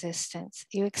the resistance.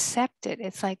 You accept it.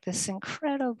 It's like this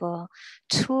incredible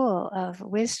tool of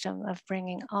wisdom of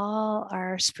bringing all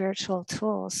our spiritual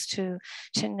tools to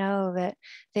know that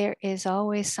there is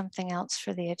always something else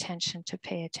for the attention to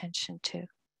pay attention to,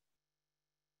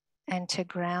 and to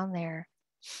ground there,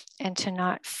 and to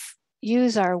not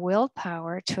use our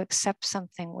willpower to accept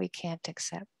something we can't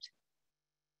accept.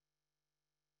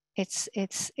 It's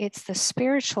the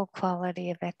spiritual quality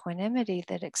of equanimity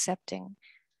that accepting,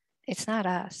 it's not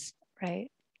us, right?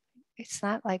 It's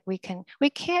not like we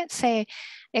can't say,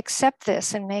 accept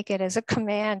this and make it as a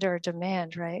command or a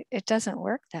demand, right? It doesn't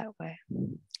work that way.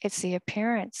 It's the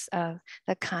appearance of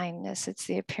the kindness. It's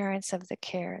the appearance of the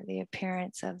care, the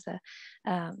appearance of the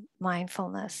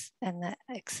mindfulness. And that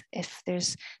if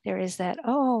there is that,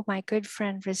 oh, my good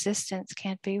friend resistance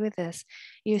can't be with this,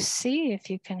 you see if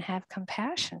you can have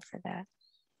compassion for that,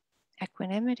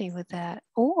 equanimity with that,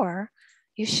 or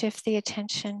you shift the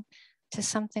attention to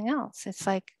something else. It's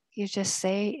like you just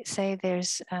say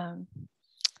there's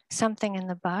something in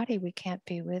the body we can't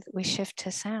be with, we shift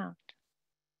to sound.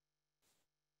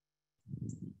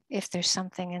 If there's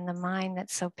something in the mind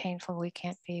that's so painful we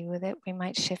can't be with it, we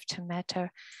might shift to metta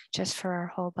just for our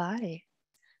whole body.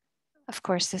 Of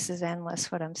course, this is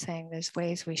endless what I'm saying. There's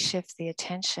ways we shift the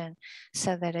attention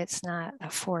so that it's not a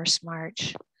forced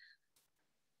march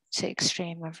to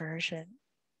extreme aversion.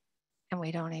 And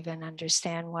we don't even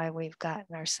understand why we've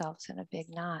gotten ourselves in a big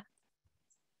knot.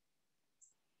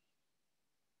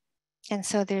 And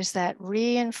so there's that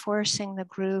reinforcing the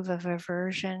groove of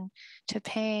aversion to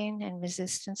pain and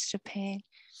resistance to pain,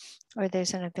 or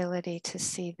there's an ability to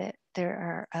see that there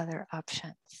are other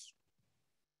options.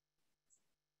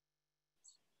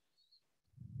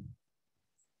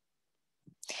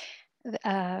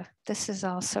 This is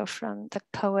also from the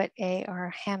poet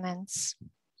A.R. Hammonds,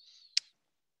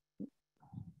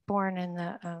 born in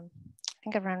the, I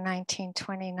think around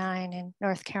 1929 in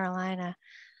North Carolina.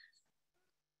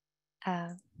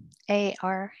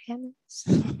 A.R. Hammonds.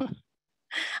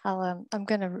 I'm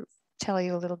going to tell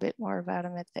you a little bit more about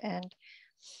him at the end.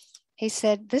 He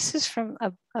said, this is from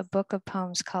a book of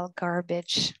poems called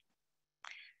Garbage.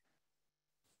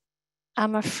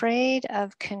 I'm afraid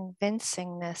of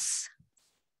convincingness.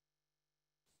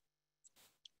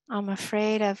 I'm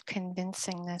afraid of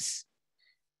convincingness,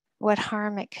 what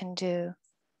harm it can do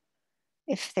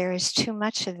if there is too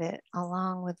much of it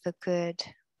along with the good.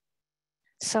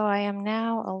 So I am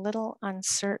now a little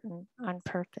uncertain on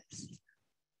purpose.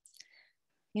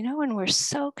 You know, when we're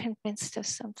so convinced of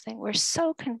something, we're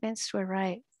so convinced we're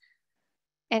right.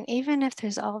 And even if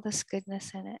there's all this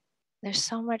goodness in it, there's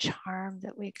so much harm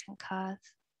that we can cause.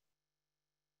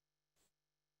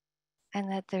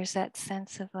 And that there's that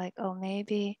sense of like, oh,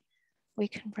 maybe we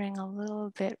can bring a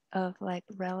little bit of like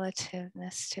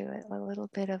relativeness to it, a little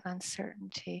bit of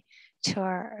uncertainty to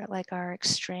our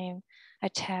extreme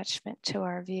attachment to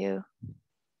our view.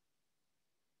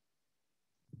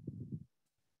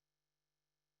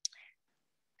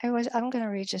 I'm going to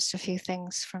read just a few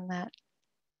things from that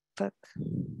book.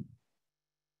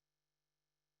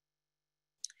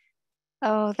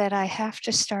 Oh, that I have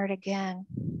to start again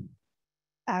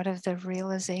out of the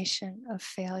realization of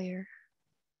failure.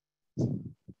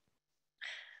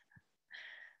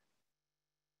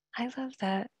 I love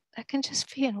that. That can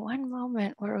just be in one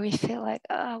moment where we feel like,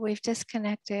 oh, we've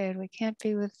disconnected, we can't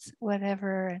be with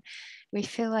whatever, and we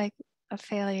feel like a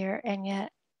failure, and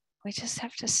yet we just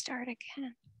have to start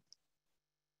again.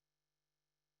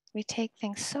 We take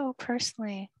things so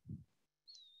personally.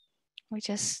 We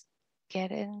just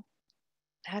get in,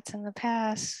 that's in the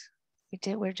past.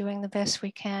 We're doing the best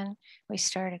we can. We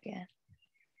start again.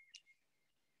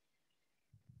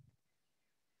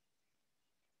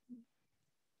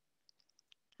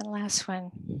 And last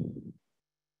one.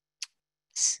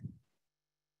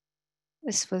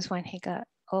 This was when he got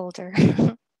older.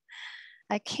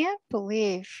 I can't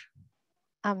believe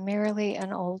I'm merely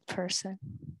an old person.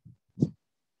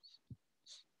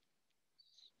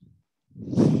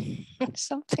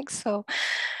 Something so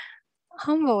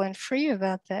humble and free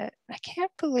about that. I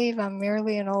can't believe I'm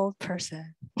merely an old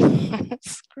person.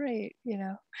 It's great, you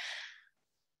know.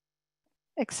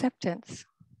 Acceptance.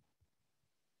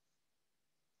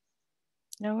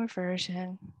 No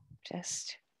aversion,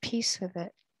 just peace with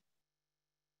it.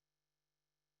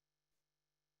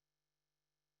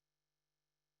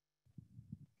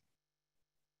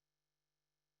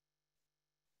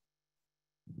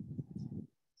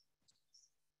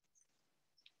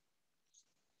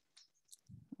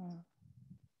 Mm.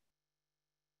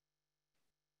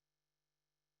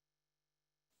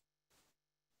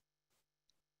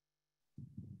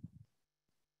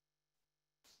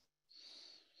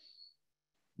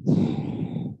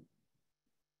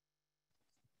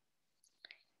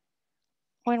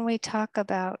 When we talk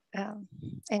about an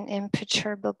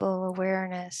imperturbable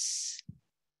awareness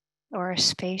or a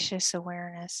spacious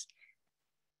awareness,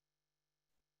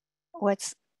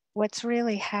 what's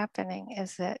really happening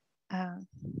is that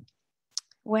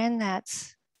when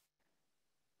that's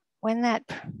when that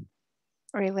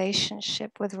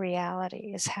relationship with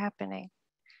reality is happening,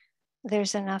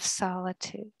 there's enough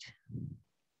solitude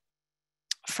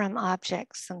from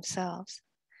objects themselves.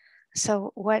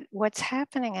 So what's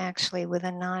happening actually with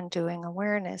a non-doing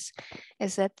awareness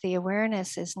is that the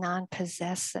awareness is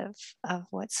non-possessive of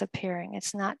what's appearing.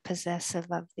 It's not possessive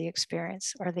of the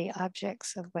experience or the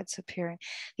objects of what's appearing.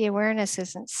 The awareness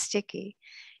isn't sticky.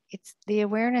 The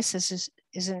awareness is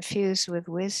infused with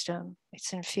wisdom.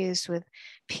 It's infused with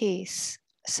peace.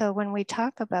 So when we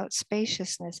talk about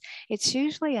spaciousness, it's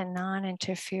usually a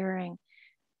non-interfering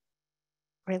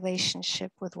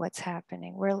relationship with what's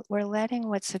happening. We're letting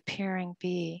what's appearing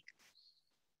be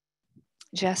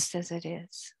just as it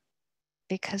is,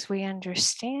 because we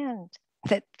understand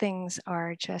that things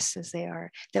are just as they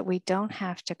are, that we don't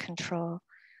have to control.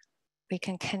 We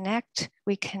connect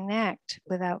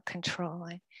without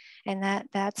controlling. And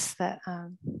that's the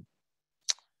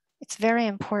it's very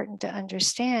important to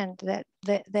understand that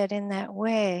in that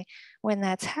way, when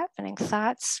that's happening,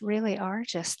 thoughts really are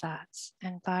just thoughts,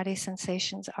 and body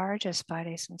sensations are just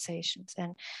body sensations,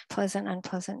 and pleasant,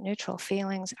 unpleasant, neutral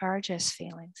feelings are just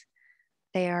feelings.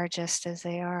 They are just as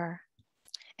they are.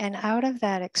 And out of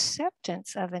that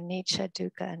acceptance of anicca,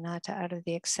 dukkha, anatta, out of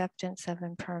the acceptance of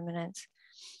impermanence,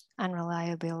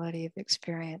 unreliability of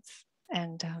experience,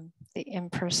 and the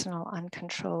impersonal,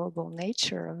 uncontrollable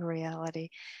nature of reality,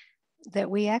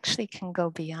 that we actually can go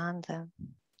beyond them.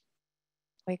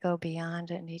 We go beyond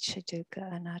anicca,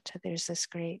 dukkha, anatta. There's this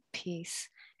great peace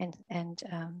and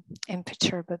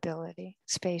imperturbability,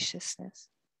 spaciousness.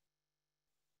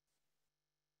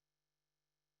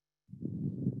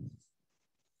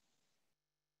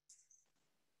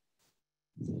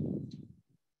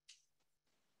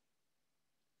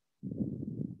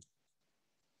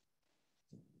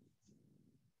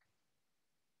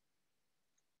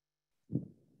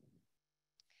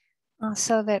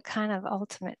 So that kind of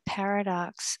ultimate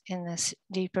paradox in this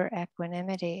deeper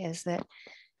equanimity is that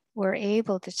we're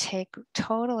able to take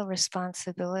total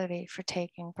responsibility for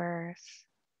taking birth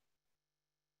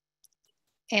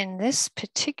in this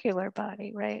particular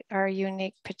body, right? Our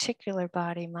unique particular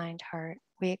body, mind, heart.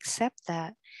 We accept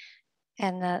that.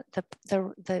 And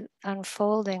the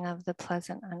unfolding of the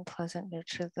pleasant, unpleasant,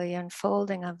 neutral, the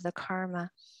unfolding of the karma,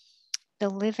 the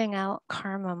living out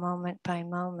karma moment by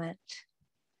moment.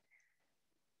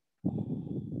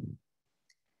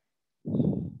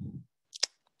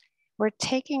 We're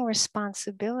taking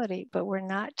responsibility, but we're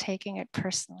not taking it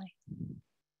personally,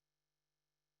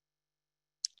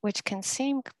 which can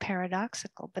seem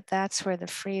paradoxical, but that's where the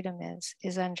freedom is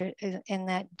in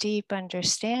that deep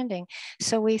understanding.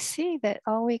 So we see that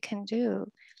all we can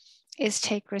do is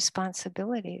take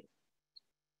responsibility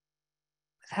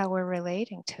with how we're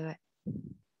relating to it.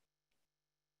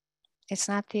 It's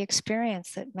not the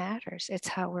experience that matters, it's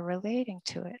how we're relating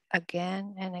to it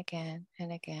again and again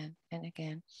and again and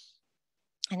again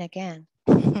and again.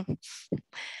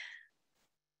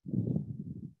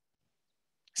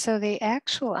 So the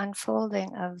actual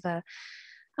unfolding of the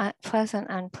pleasant,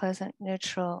 unpleasant,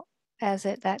 neutral,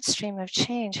 that stream of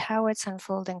change, how it's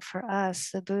unfolding for us,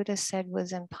 the Buddha said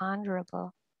was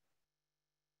imponderable.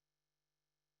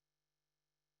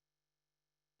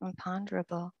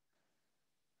 Imponderable.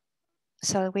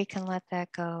 So we can let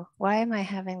that go. Why am I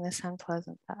having this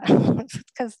unpleasant thought?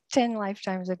 Because 10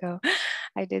 lifetimes ago,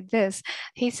 I did this.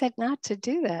 He said not to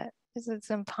do that because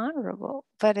it's imponderable,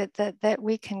 but that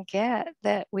we can get,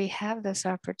 that we have this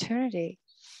opportunity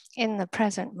in the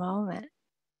present moment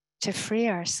to free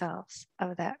ourselves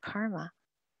of that karma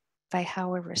by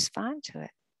how we respond to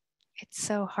it. It's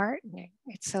so heartening.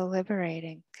 It's so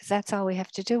liberating because that's all we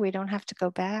have to do. We don't have to go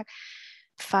back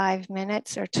 5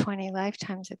 minutes or 20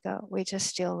 lifetimes ago. We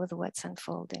just deal with what's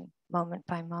unfolding moment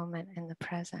by moment in the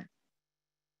present.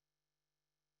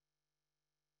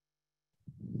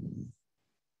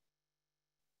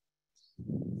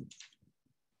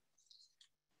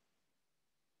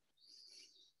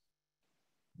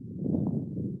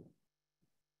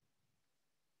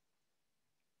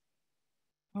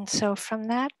 And so from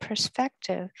that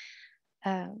perspective,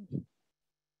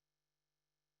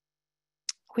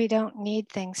 we don't need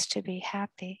things to be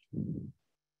happy.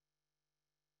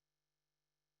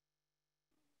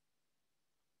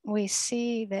 We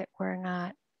see that we're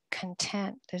not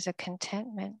content. There's a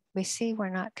contentment. We see we're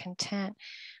not content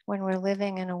when we're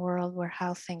living in a world where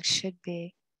how things should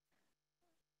be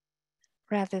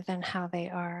rather than how they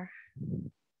are.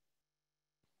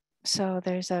 So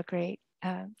there's a great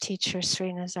teacher,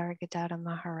 Sri Nisargadatta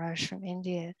Maharaj from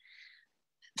India,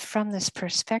 from this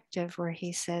perspective where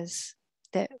he says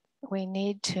that we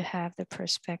need to have the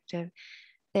perspective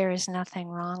There is nothing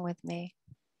wrong with me.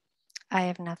 I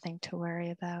have nothing to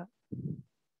worry about.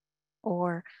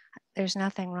 Or there's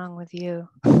nothing wrong with you.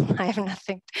 I have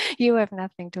nothing, you have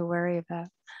nothing to worry about.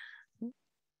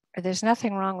 Or there's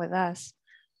nothing wrong with us.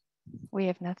 We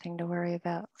have nothing to worry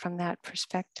about from that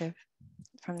perspective,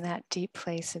 from that deep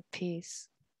place of peace.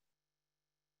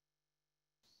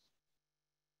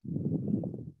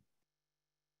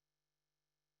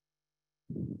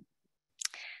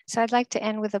 So I'd like to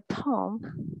end with a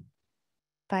poem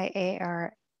by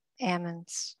A.R.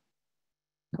 Ammons,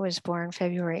 who was born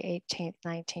February 18th,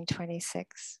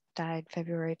 1926, died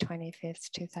February 25th,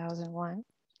 2001.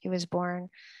 He was born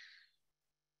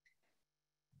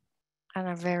on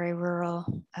a very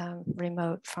rural,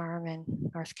 remote farm in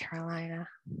North Carolina,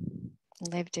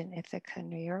 lived in Ithaca,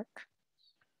 New York.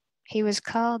 He was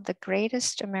called the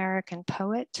greatest American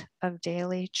poet of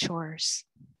daily chores.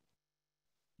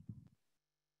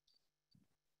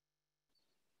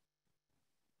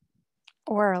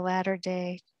 Or a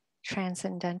latter-day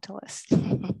transcendentalist.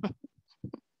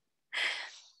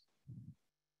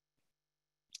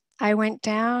 I went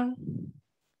down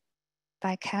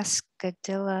by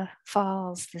Cascadilla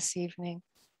Falls this evening,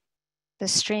 the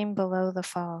stream below the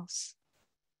falls,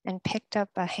 and picked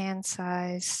up a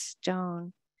hand-sized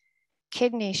stone,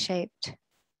 kidney-shaped,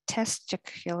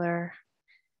 testicular,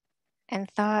 and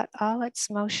thought all its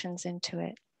motions into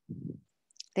it.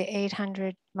 The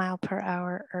 800 mile per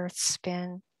hour Earth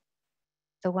spin,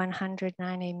 the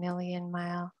 190 million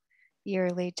mile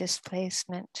yearly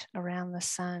displacement around the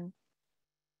sun,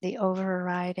 the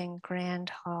overriding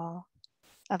grand hall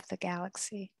of the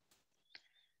galaxy,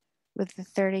 with the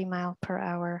 30 mile per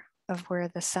hour of where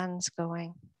the sun's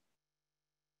going.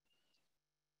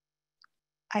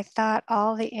 I thought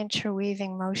all the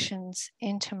interweaving motions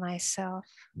into myself.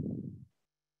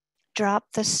 Drop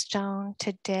the stone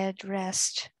to dead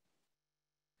rest.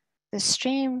 The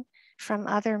stream from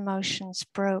other motions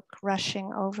broke,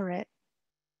 rushing over it.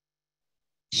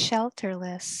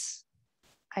 Shelterless,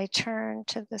 I turned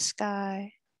to the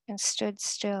sky and stood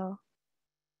still.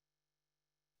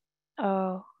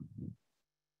 Oh,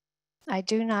 I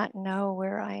do not know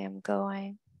where I am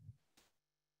going,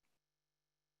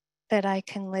 that I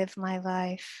can live my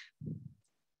life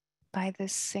by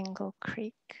this single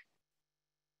creek.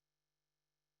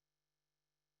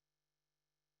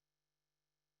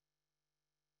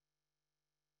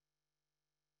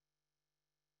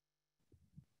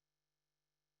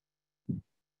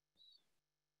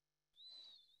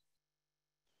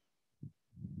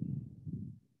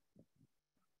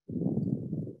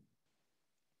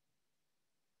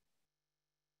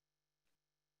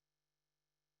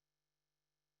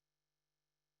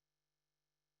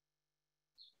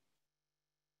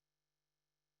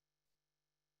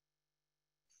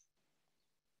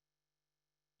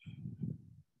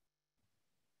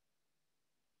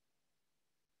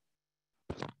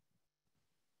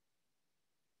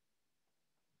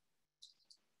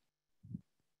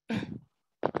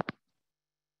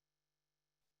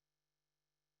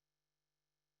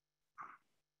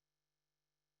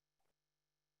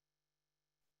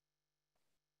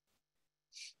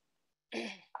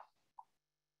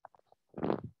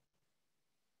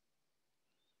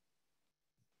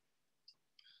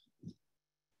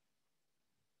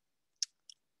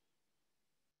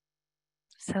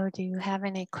 So do you have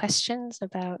any questions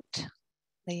about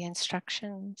the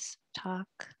instructions, talk,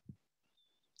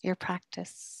 your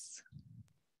practice?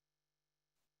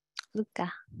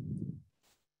 Luca.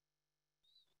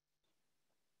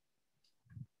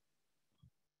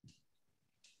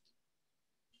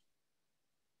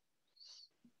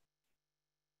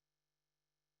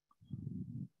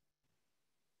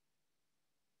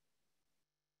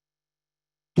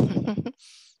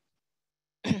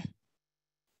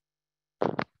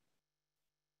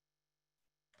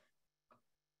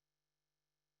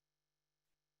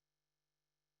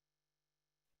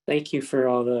 Thank you for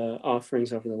all the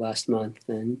offerings over the last month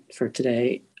and for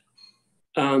today.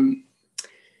 I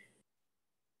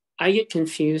get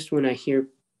confused when I hear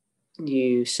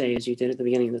you say, as you did at the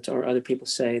beginning, or other people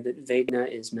say that Vedana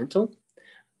is mental.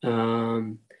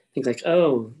 Things like,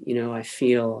 oh, I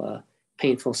feel a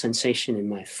painful sensation in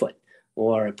my foot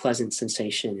or a pleasant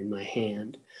sensation in my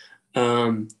hand.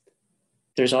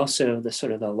 There's also the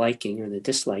sort of the liking or the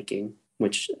disliking,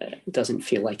 which doesn't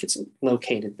feel like it's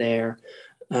located there.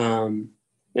 And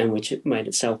which it might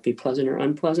itself be pleasant or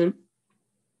unpleasant.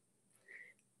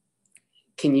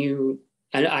 Can you,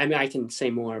 I can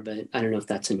say more, but I don't know if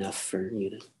that's enough for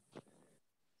you to.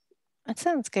 That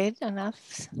sounds good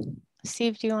enough.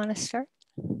 Steve, do you want to start?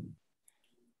 Go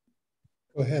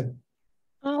ahead.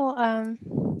 Oh,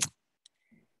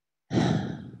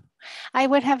 I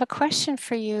would have a question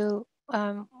for you.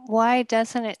 Why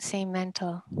doesn't it seem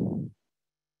mental?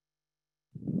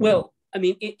 Well, I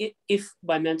mean, if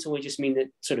by mental we just mean that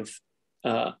sort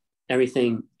of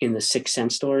everything in the six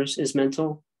sense doors is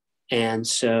mental, and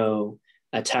so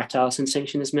a tactile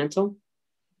sensation is mental,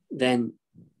 then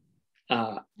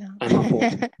No. I'm on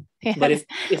board. Yeah. But if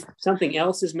something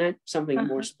else is meant, something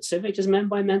more specific is meant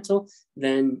by mental,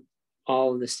 then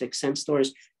all of the six sense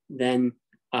doors, then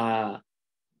let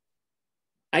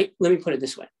me put it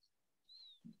this way.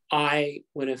 I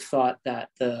would have thought that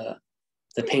the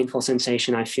painful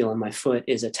sensation I feel in my foot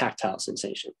is a tactile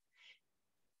sensation.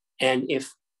 And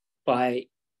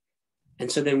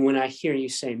so then when I hear you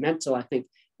say mental, I think,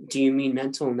 do you mean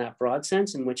mental in that broad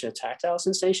sense in which a tactile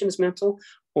sensation is mental?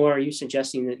 Or are you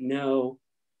suggesting that no,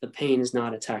 the pain is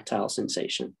not a tactile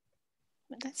sensation?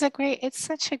 It's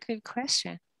such a good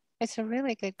question. It's a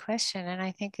really good question. And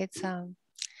I think it's,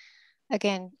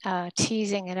 again,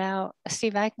 teasing it out.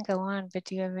 Steve, I can go on, but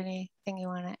do you have anything you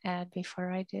want to add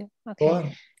before I do?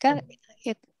 Okay. Got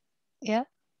it. Yeah.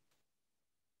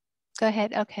 Go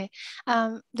ahead. Okay.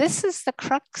 This is the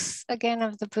crux, again,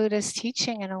 of the Buddha's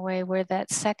teaching in a way where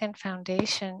that second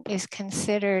foundation is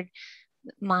considered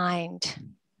mind.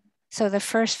 So the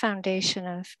first foundation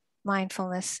of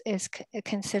mindfulness is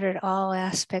considered all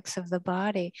aspects of the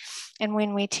body. And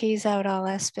when we tease out all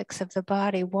aspects of the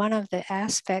body, one of the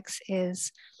aspects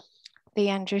is the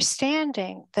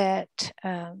understanding that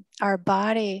our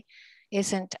body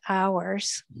isn't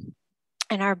ours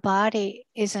and our body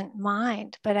isn't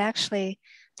mind, but actually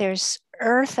there's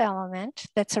earth element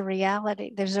that's a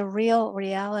reality. There's a real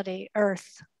reality,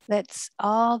 earth, that's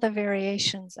all the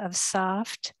variations of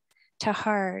soft to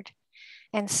hard.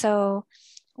 And so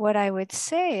what I would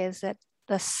say is that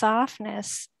the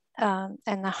softness and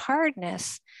the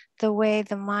hardness, the way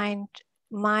the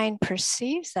mind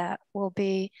perceives that will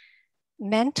be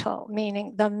mental,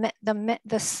 meaning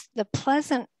the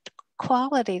pleasant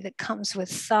quality that comes with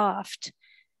soft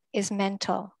is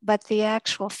mental, but the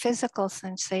actual physical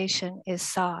sensation is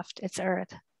soft. It's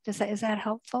earth. Is that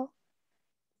helpful?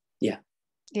 Yeah.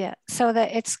 Yeah. So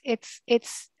that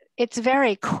it's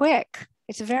very quick.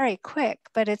 It's very quick,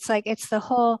 but it's like, it's the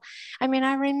whole, I mean,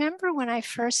 I remember when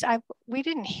we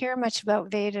didn't hear much about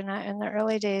Vedana in the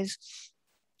early days.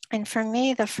 And for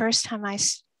me, the first time I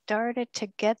started to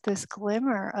get this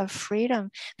glimmer of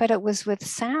freedom, but it was with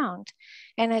sound.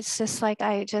 And it's just like,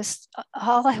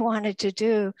 all I wanted to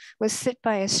do was sit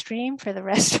by a stream for the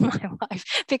rest of my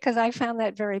life because I found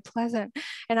that very pleasant.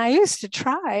 And I used to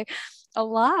try a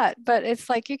lot, but it's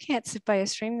like, you can't sit by a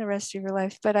stream the rest of your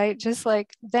life. But I just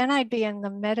like, then I'd be in the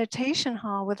meditation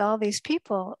hall with all these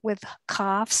people with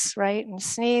coughs, right? And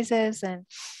sneezes and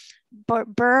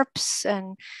burps,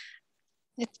 and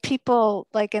it's people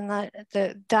like in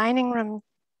the dining room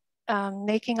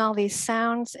making all these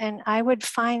sounds, and I would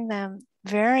find them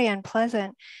very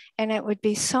unpleasant, and it would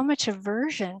be so much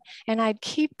aversion, and I'd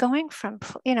keep going from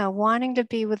wanting to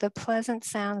be with the pleasant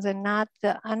sounds and not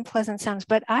the unpleasant sounds,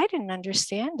 but I didn't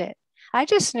understand it. I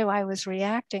just knew I was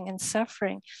reacting and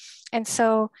suffering. And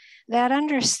so that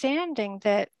understanding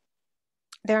that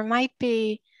there might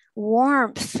be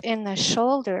warmth in the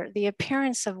shoulder, the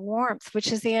appearance of warmth,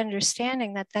 which is the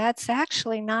understanding that that's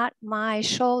actually not my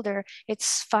shoulder.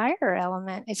 It's fire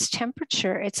element, it's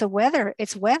temperature, it's weather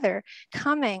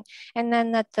coming. And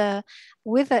then that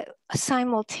with it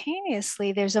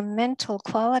simultaneously, there's a mental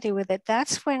quality with it.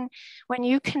 That's when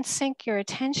you can sink your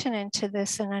attention into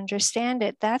this and understand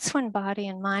it, that's when body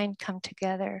and mind come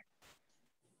together.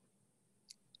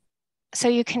 So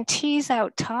you can tease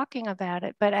out talking about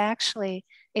it, but actually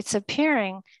it's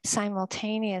appearing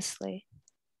simultaneously.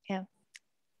 Yeah.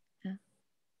 Yeah.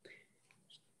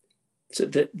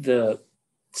 So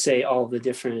say all the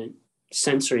different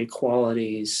sensory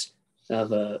qualities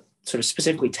of a sort of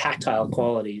specifically tactile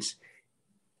qualities,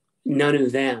 none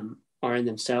of them are in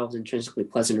themselves intrinsically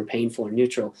pleasant or painful or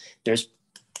neutral. There's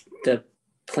the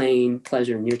plain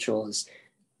pleasure neutral is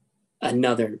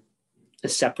a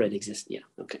separate existence. Yeah.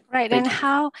 Okay. Right. Thank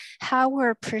you. How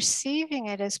we're perceiving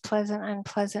it as pleasant,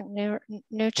 unpleasant,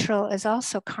 neutral is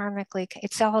also karmically,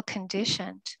 it's all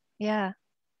conditioned. Yeah.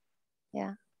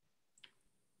 Yeah.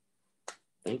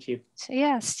 Thank you. So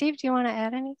yeah, Steve, do you want to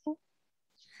add anything?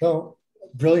 No,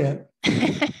 brilliant.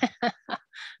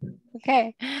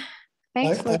 Okay.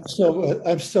 Thanks.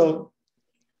 I'm so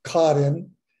caught in.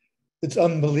 It's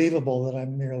unbelievable that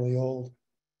I'm nearly old.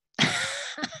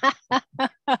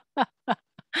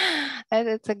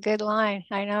 It's a good line.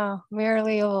 I know.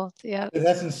 Merely old. Yeah. It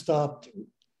hasn't stopped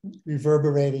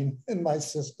reverberating in my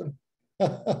system.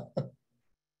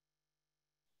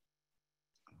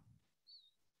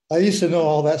 I used to know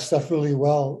all that stuff really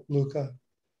well, Luca.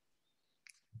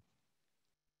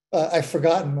 I've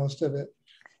forgotten most of it.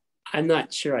 I'm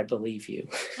not sure I believe you.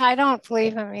 I don't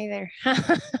believe him either.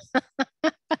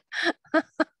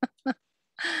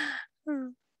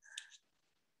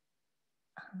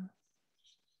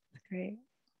 Great.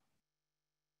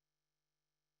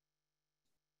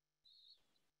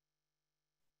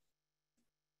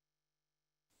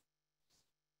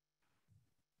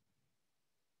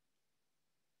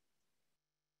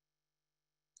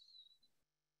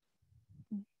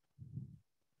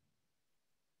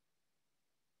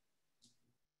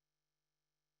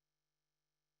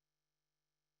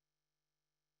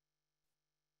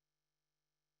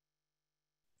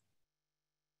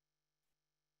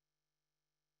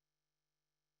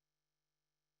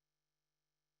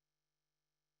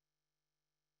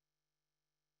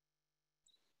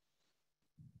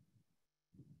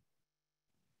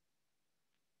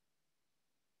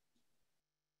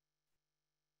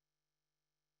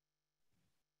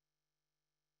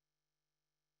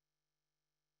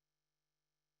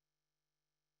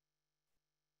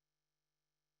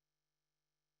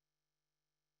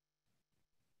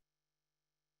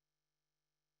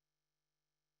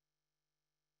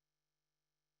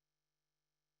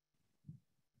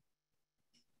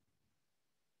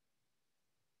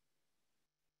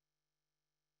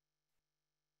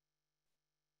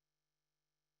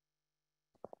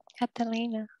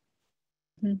 Catalina.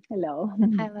 Hello.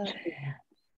 Hello.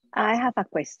 I have a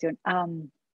question.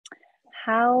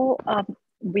 How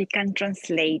we can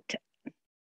translate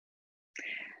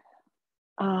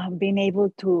being able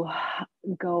to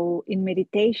go in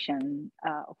meditation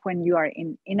when you are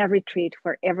in a retreat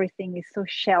where everything is so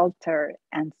sheltered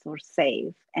and so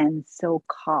safe and so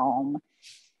calm,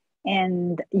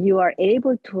 and you are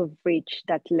able to reach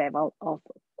that level of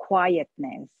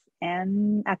quietness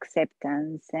and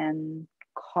acceptance and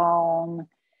calm.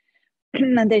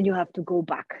 And then you have to go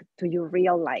back to your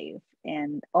real life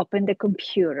and open the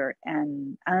computer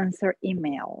and answer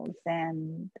emails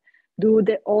and do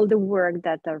all the work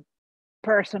that a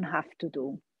person have to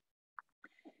do.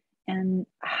 And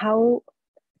how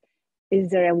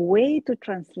is there a way to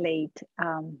translate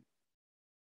that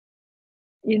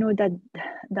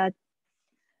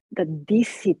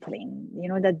discipline,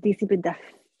 that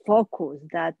focus,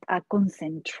 that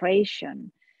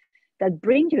concentration that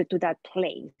bring you to that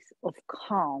place of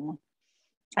calm,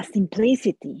 a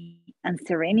simplicity and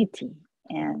serenity,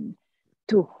 and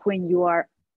to when you are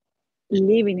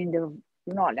living in the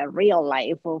real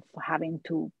life of having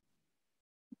to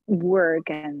work,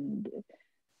 and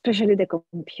especially the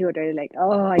computer, like,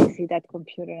 oh, I see that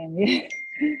computer, and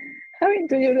having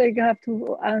to have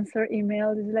to answer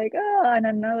emails, is like, oh, and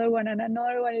another one and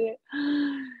another one.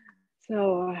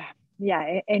 So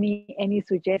yeah, any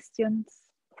suggestions?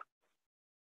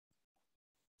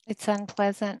 It's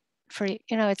unpleasant for you,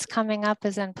 it's coming up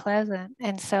as unpleasant.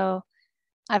 And so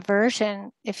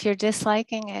aversion, if you're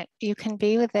disliking it, you can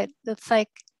be with it. It's like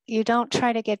you don't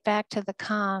try to get back to the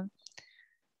calm.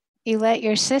 You let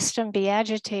your system be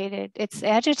agitated. It's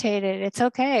agitated. It's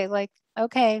okay. Like,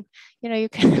 okay, you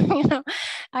can,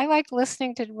 I like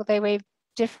listening to the way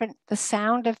the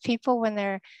sound of people when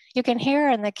you can hear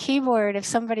on the keyboard if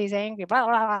somebody's angry, blah,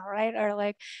 blah, blah, right? Or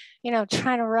like,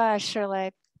 trying to rush, or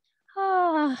like,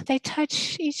 they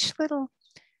touch each little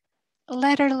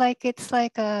letter like it's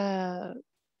like a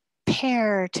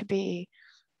pear to be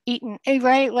eaten,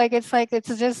 right? Like it's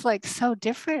just like so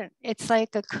different. It's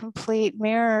like a complete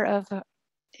mirror of,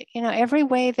 every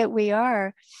way that we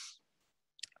are.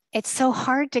 It's so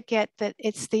hard to get that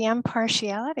it's the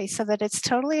impartiality, so that it's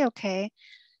totally okay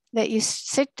that you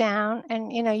sit down and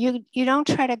you don't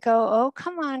try to go, oh,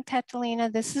 come on, Catalina,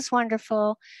 this is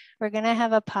wonderful, we're going to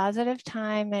have a positive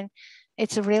time and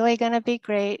it's really going to be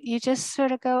great. You just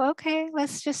sort of go, okay,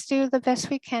 let's just do the best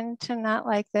we can to not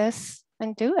like this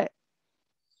and do it.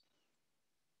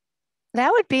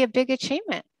 That would be a big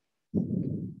achievement.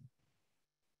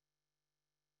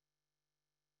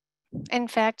 In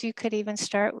fact, you could even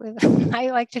start with, I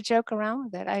like to joke around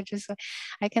with it.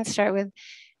 I can start with,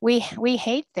 we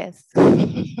hate this.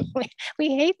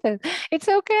 we hate this. It's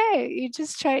okay. You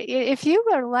just try. If you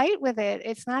are light with it,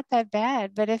 it's not that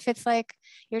bad. But if it's like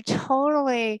you're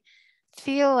totally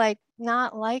feel like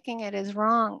not liking it is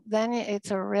wrong, then it's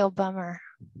a real bummer.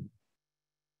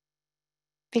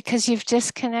 Because you've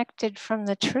disconnected from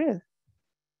the truth.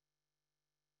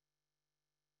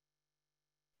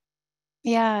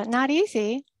 Yeah, not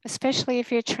easy, especially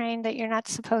if you're trained that you're not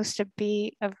supposed to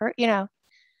be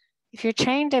if you're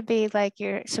trained to be like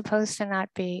you're supposed to not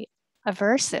be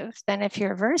aversive. Then if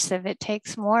you're aversive, it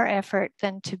takes more effort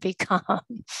than to be calm,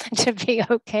 to be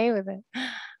okay with it.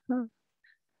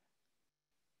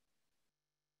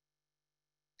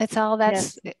 It's all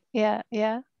that's, yes.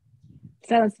 Yeah.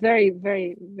 Sounds very,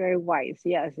 very, very wise.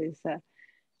 Yes,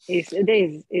 is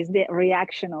the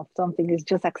reaction of something is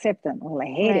just acceptance. Well, I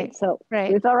hate it, so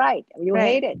it's all right. You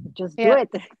hate it, just do it.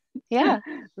 Yeah.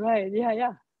 Right.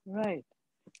 Yeah. Right.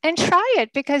 And try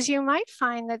it, because you might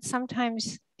find that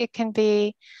sometimes it can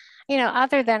be,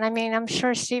 other than, I'm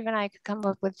sure Steve and I could come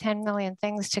up with 10 million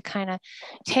things to kind of,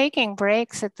 taking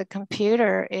breaks at the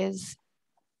computer is,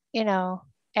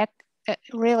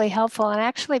 really helpful. And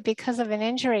actually, because of an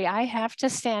injury, I have to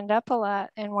stand up a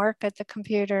lot and work at the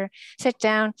computer, sit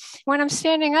down. When I'm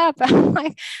standing up, I'm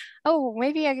like, oh,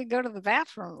 maybe I could go to the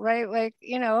bathroom, right? Like,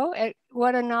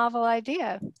 what a novel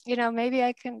idea. Maybe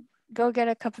I can go get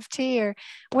a cup of tea. Or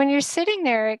when you're sitting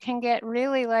there, it can get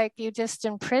really like you just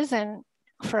in prison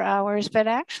for hours. But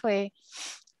actually,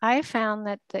 I found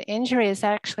that the injury has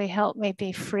actually helped me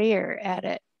be freer at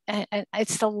it. And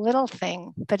it's the little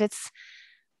thing, but it's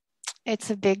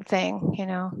a big thing,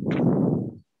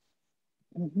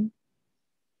 Mm-hmm.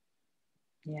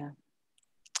 Yeah.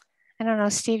 I don't know,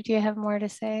 Steve, do you have more to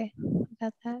say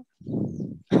about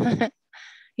that?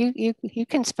 you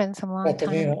can spend some long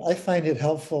time. I find it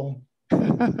helpful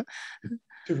to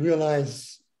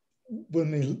realize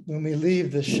when we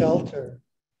leave the shelter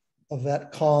of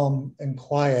that calm and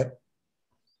quiet,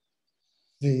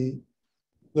 the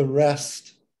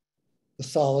rest, the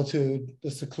solitude,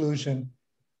 the seclusion,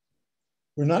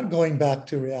 we're not going back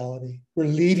to reality. We're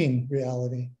leaving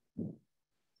reality.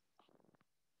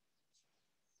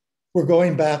 We're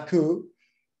going back to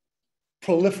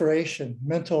proliferation,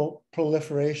 mental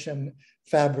proliferation,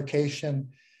 fabrication,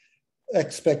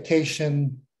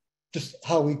 expectation, just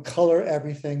how we color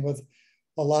everything with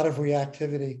a lot of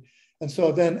reactivity. And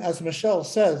so then, as Michele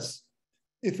says,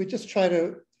 if we just try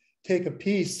to take a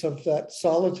piece of that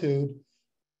solitude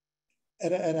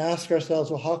and ask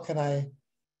ourselves, well, how can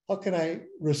I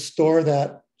restore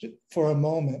that for a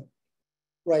moment,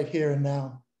 right here and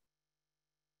now,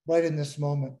 right in this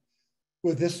moment,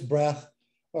 with this breath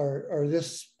or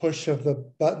this push of the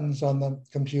buttons on the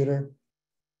computer,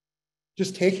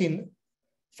 just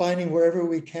finding wherever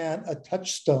we can a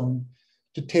touchstone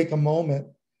to take a moment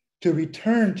to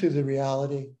return to the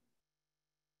reality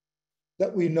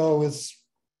that we know is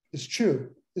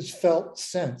true, is felt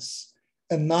sense,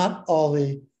 and not all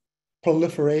the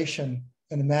proliferation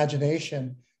and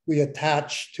imagination we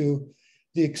attach to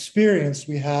the experience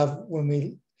we have when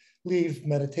we leave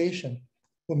meditation,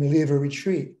 when we leave a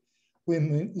retreat,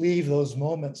 when we leave those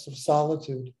moments of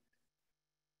solitude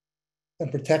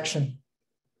and protection.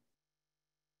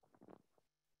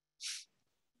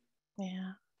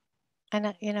 Yeah.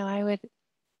 And,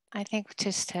 I think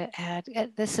just to add,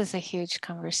 this is a huge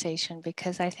conversation,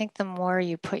 because I think the more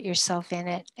you put yourself in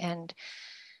it, and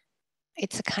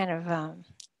it's a kind of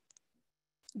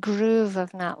groove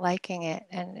of not liking it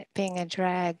and it being a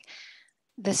drag,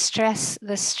 the stress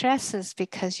is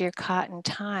because you're caught in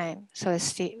time. So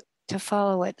to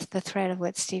follow the thread of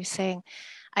what Steve's saying,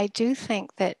 I do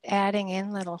think that adding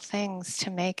in little things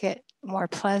to make it more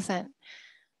pleasant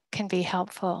can be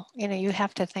helpful. You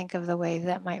have to think of the way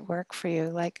that might work for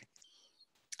you.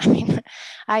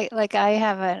 I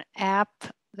have an app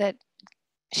that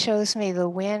shows me the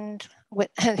wind.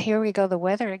 Here we go, the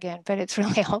weather again, but it's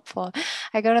really helpful.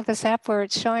 I go to this app where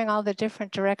it's showing all the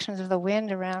different directions of the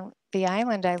wind around the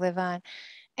island I live on.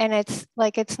 And it's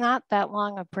not that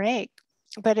long a break,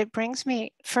 but it brings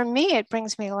me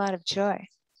a lot of joy.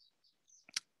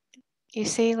 You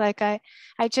see, I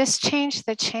just changed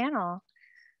the channel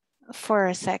for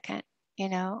a second,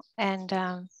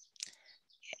 and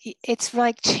it's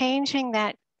like changing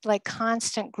that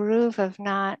constant groove of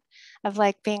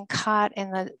being caught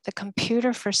in the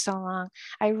computer for so long.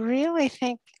 I really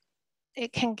think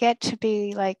it can get to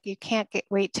be like you can't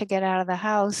wait to get out of the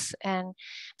house,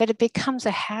 but it becomes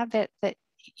a habit that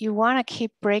you want to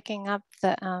keep breaking up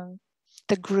the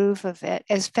groove of it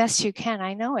as best you can.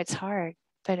 I know it's hard,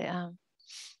 but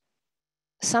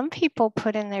some people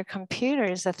put in their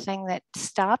computers a thing that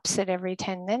stops it every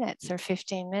 10 minutes or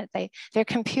 15 minutes. Their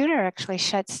computer actually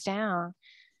shuts down.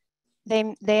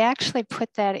 They actually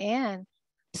put that in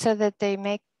so that they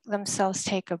make themselves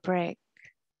take a break.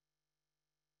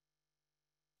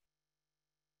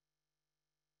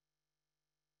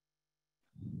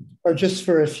 Or just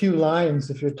for a few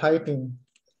lines, if you're typing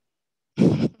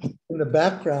in the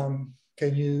background,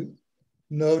 can you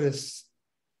notice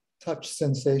touch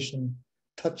sensation,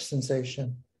 texture,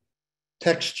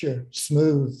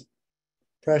 smooth,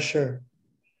 pressure,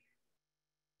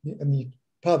 And you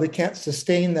probably can't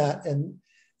sustain that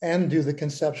and do the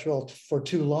conceptual for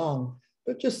too long,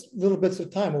 but just little bits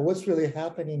of time. Well, what's really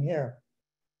happening here?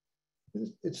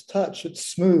 It's touch, it's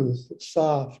smooth, it's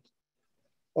soft,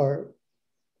 or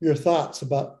your thoughts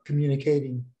about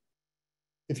communicating.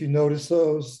 If you notice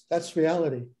those, that's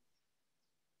reality.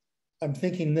 I'm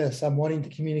thinking this, I'm wanting to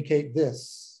communicate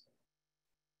this.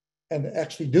 And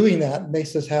actually doing that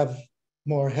makes us have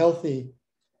more healthy,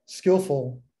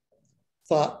 skillful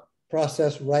thought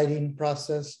process, writing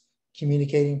process,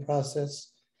 communicating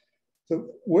process. So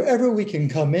wherever we can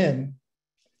come in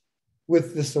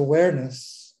with this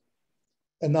awareness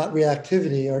and not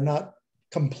reactivity or not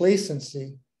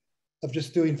complacency of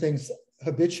just doing things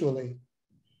habitually,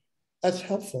 that's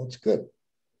helpful, it's good.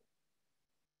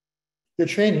 You're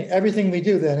training, everything we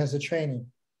do then is a training.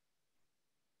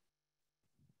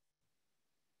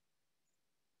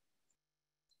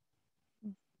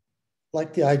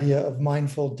 Like the idea of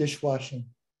mindful dishwashing.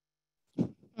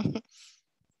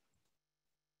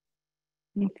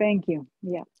 Thank you.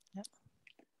 Yeah.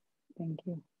 Thank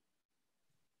you.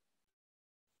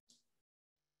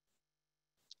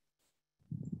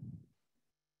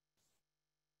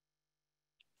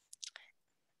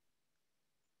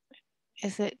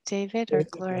 Is it David or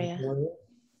Gloria?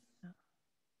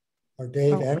 Or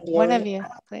Dave and Gloria? One of you.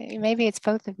 Maybe it's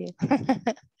both of you.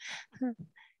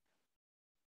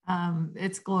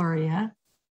 It's Gloria.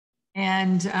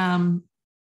 And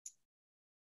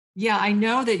yeah, I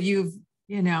know that you've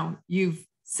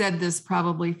said this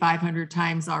probably 500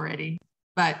 times already,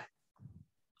 but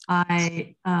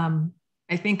I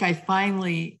think I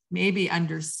finally maybe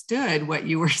understood what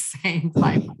you were saying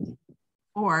 5 months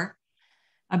before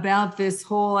about this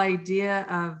whole idea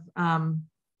of,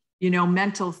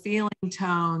 mental feeling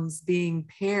tones being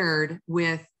paired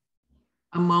with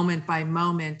a moment by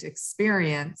moment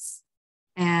experience,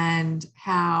 and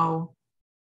how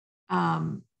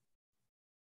in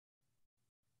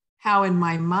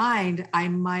my mind I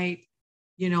might,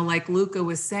 like Luca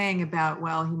was saying about,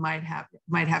 well, he might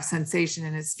have sensation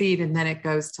in his feet, and then it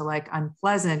goes to like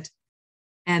unpleasant,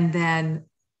 and then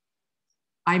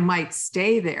I might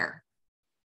stay there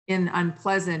in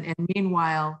unpleasant, and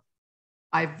meanwhile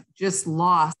I've just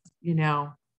lost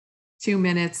 2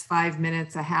 minutes, 5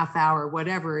 minutes, a half hour,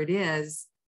 whatever it is,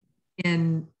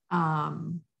 in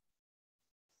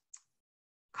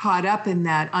caught up in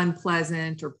that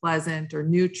unpleasant or pleasant or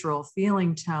neutral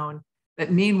feeling tone.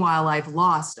 But meanwhile, I've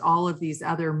lost all of these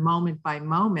other moment by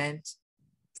moment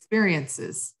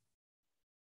experiences.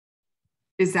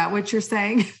 Is that what you're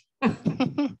saying?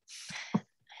 Well,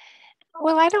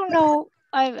 I don't know.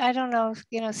 I don't know.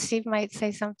 Steve might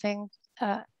say something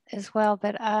as well,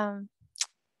 but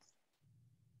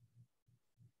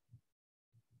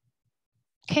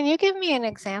can you give me an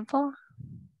example?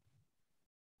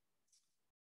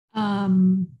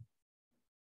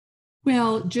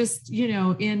 Well, just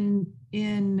in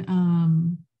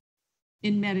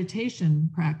meditation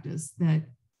practice, that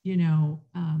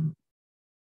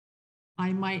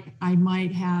I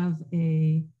might have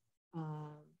a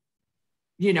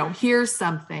hear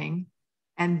something,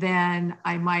 and then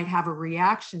I might have a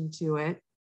reaction to it,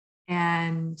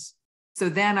 and so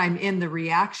then I'm in the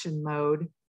reaction mode,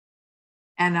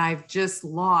 and I've just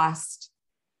lost,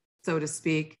 so to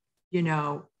speak,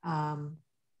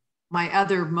 my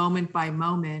other moment by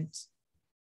moment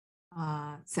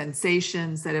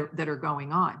sensations that are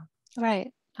going on.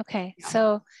 Right. Okay. Yeah.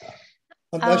 So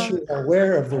Unless you're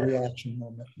aware of the reaction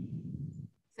moment.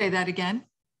 Say that again.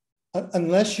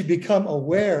 Unless you become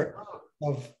aware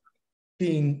of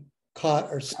being caught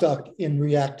or stuck in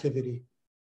reactivity,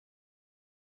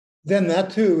 then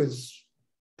that too is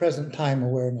present time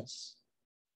awareness.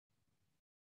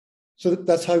 So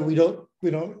that's how we don't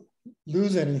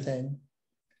lose anything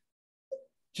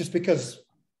just because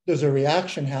there's a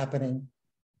reaction happening.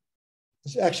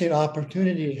 It's actually an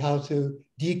opportunity how to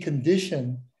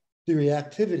decondition the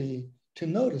reactivity to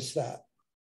notice that.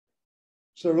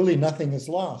 So really nothing is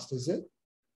lost, is it?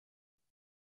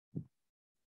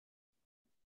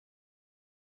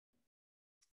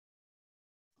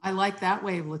 I like that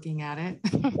way of looking at it.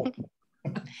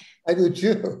 I do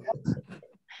too.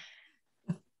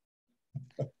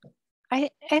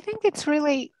 I think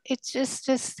it's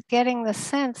just getting the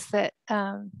sense that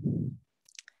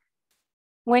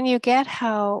when you get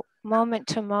how moment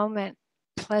to moment,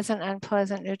 pleasant,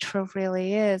 unpleasant, neutral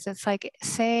really is, it's like,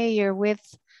 say you're with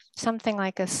something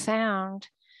like a sound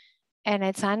and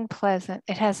it's unpleasant,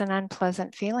 it has an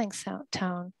unpleasant feeling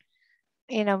tone.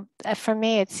 For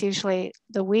me, it's usually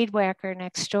the weed whacker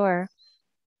next door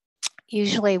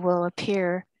usually will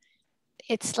appear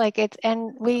it's like it's,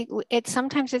 and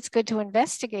sometimes it's good to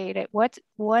investigate it.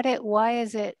 Why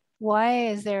is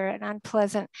there an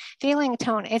unpleasant feeling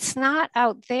tone? It's not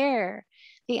out there.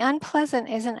 The unpleasant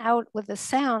isn't out with the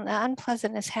sound. The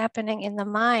unpleasant is happening in the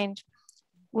mind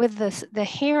with the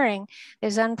hearing.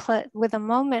 There's with a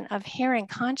moment of hearing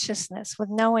consciousness, with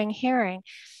knowing hearing,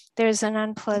 there's an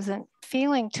unpleasant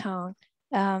feeling tone.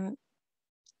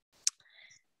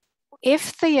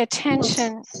 If the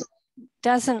attention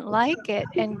doesn't like it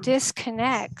and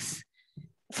disconnects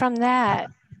from that,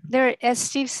 there, as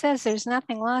Steve says, there's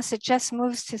nothing lost. It just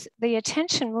moves to the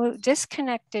attention,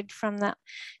 disconnected from the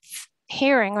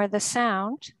hearing or the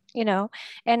sound, and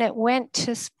it went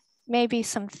to maybe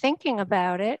some thinking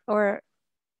about it or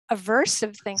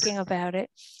aversive thinking about it.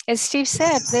 As Steve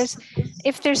said,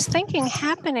 if there's thinking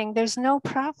happening, there's no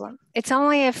problem. It's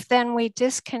only if then we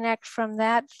disconnect from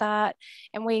that thought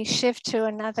and we shift to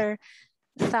another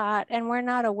thought and we're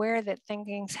not aware that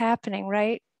thinking's happening,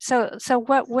 right? So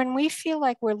when we feel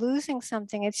like we're losing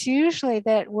something, it's usually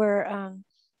that we're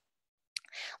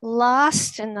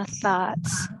lost in the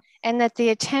thoughts, and that the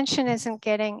attention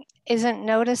isn't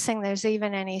noticing there's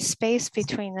even any space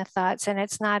between the thoughts, and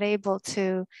it's not able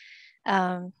to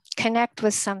connect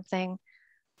with something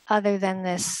other than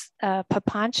this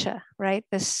papancha, right?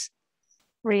 This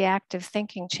reactive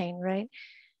thinking chain, right?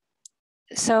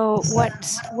 So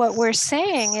what we're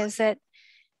saying is that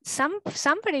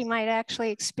somebody might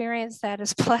actually experience that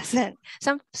as pleasant.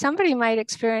 Somebody might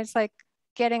experience like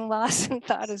getting lost in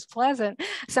thought as pleasant.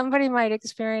 Somebody might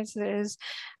experience it as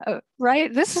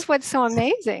right. This is what's so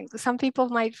amazing. Some people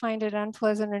might find it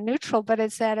unpleasant or neutral, but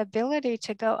it's that ability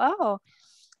to go, oh,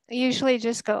 usually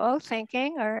just go, oh,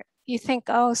 thinking, or you think,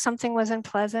 oh, something was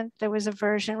unpleasant, there was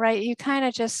aversion, right? You kind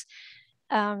of just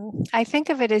I think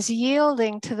of it as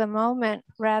yielding to the moment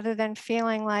rather than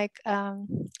feeling like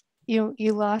you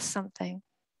lost something.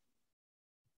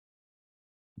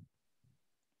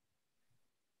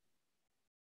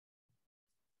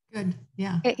 Good.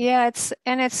 Yeah. It's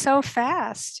so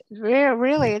fast.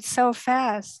 Really, it's so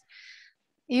fast.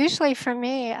 Usually for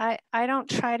me, I don't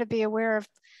try to be aware of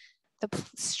the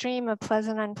stream of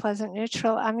pleasant, unpleasant,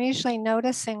 neutral. I'm usually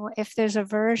noticing if there's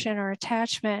aversion or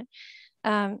attachment.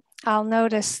 I'll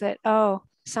notice that, oh,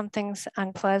 something's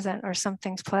unpleasant or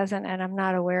something's pleasant and I'm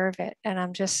not aware of it. And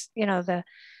I'm just,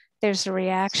 there's a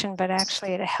reaction, but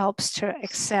actually it helps to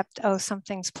accept, oh,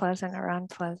 something's pleasant or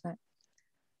unpleasant.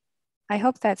 I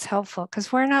hope that's helpful,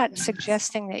 because we're not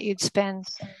suggesting that you'd spend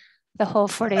the whole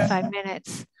 45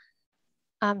 minutes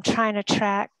trying to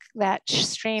track that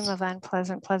stream of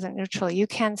unpleasant, pleasant, neutral. You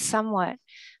can somewhat,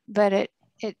 but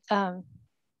it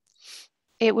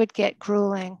would get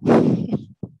grueling.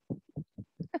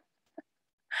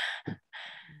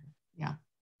 Yeah.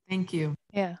 Thank you.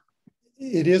 Yeah.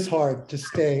 It is hard to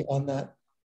stay on that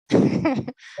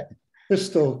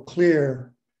crystal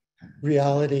clear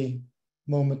reality,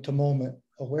 moment to moment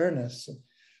awareness.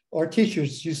 Our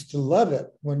teachers used to love it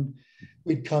when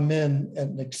we'd come in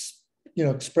and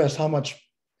express how much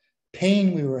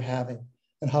pain we were having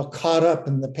and how caught up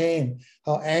in the pain,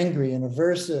 how angry and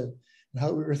aversive, and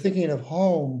how we were thinking of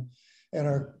home and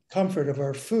our comfort of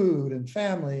our food and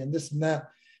family and this and that.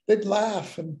 They'd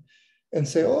laugh and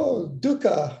say, oh,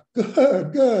 dukkha,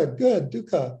 good,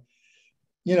 dukkha,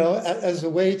 as a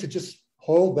way to just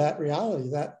hold that reality,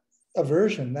 that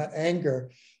aversion, that anger,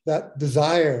 that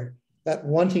desire, that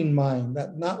wanting mind,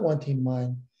 that not wanting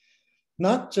mind.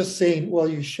 Not just saying, well,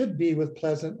 you should be with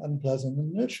pleasant, unpleasant,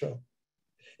 and neutral.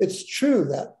 It's true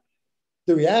that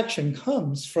the reaction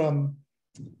comes from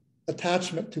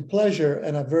attachment to pleasure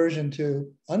and aversion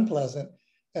to unpleasant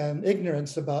and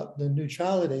ignorance about the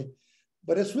neutrality,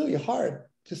 but it's really hard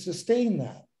to sustain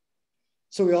that.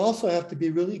 So we also have to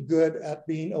be really good at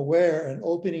being aware and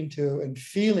opening to and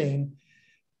feeling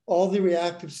all the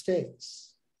reactive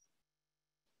states.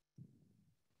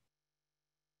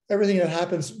 Everything that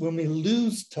happens when we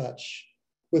lose touch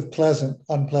with pleasant,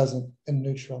 unpleasant, and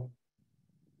neutral.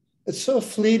 It's so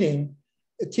fleeting.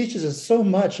 It teaches us so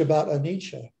much about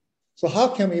anicca. So how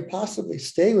can we possibly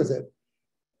stay with it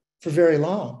for very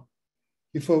long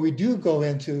before we do go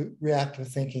into reactive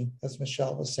thinking, as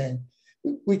Michele was saying?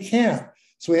 We can't.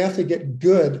 So we have to get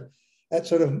good at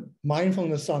sort of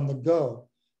mindfulness on the go,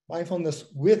 mindfulness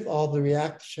with all the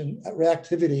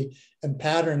reactivity and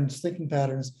patterns, thinking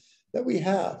patterns that we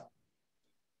have.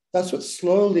 That's what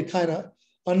slowly kind of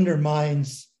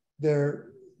undermines their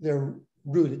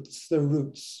roots,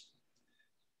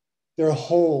 their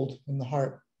hold in the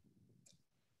heart.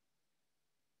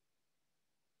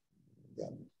 Yeah.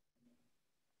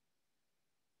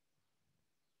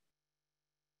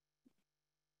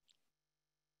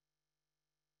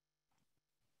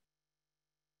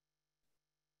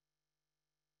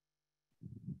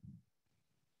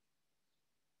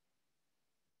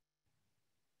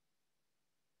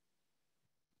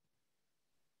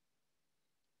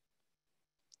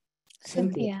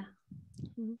 Cynthia.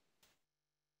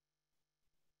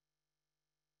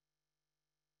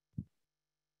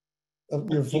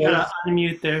 Your You gotta voice.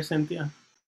 unmute there, Cynthia.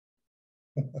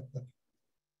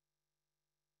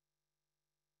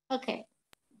 Okay.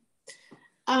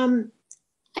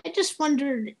 I just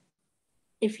wondered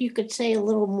if you could say a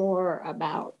little more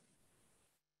about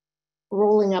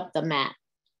rolling up the mat.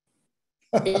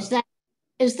 Is that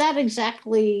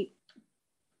exactly,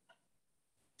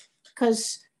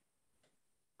 because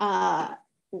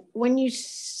when you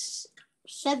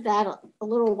said that a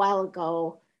little while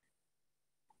ago,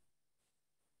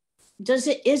 does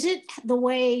it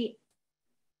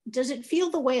feel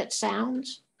the way it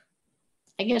sounds?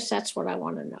 I guess that's what I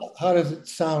want to know. How does it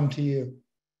sound to you?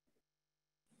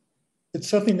 It's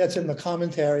something that's in the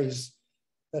commentaries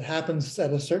that happens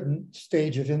at a certain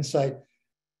stage of insight,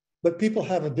 but people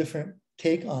have a different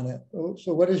take on it.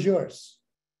 So what is yours?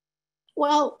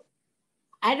 Well,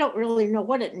 I don't really know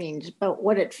what it means, but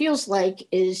what it feels like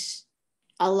is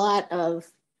a lot of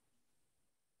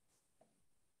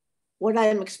what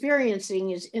I'm experiencing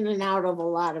is in and out of a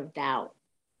lot of doubt.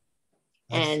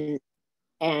 And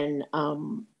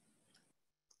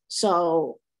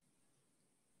so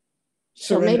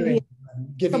maybe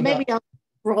I'll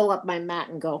roll up my mat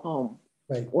and go home,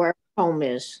 right, where home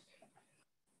is.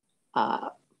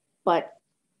 But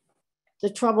the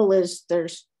trouble is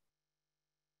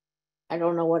I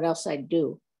don't know what else I'd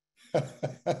do.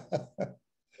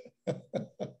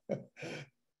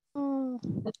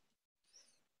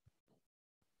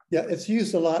 Yeah, it's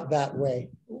used a lot that way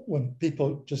when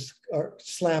people just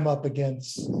slam up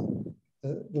against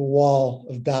the wall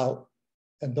of doubt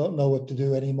and don't know what to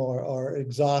do anymore, or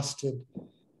exhausted,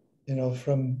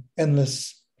 from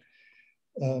endless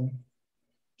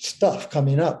stuff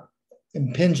coming up,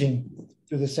 impinging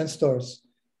through the sense doors.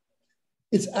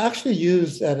 It's actually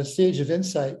used at a stage of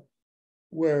insight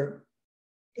where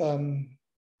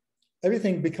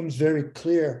everything becomes very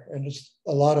clear, and there's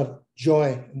a lot of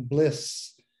joy and bliss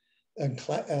and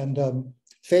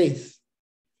faith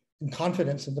and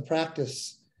confidence in the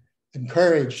practice and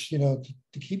courage, to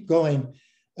keep going.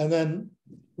 And then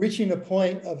reaching a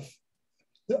point of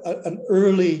an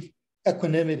early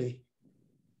equanimity,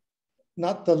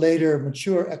 not the later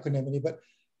mature equanimity, but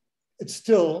it's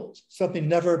still something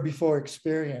never before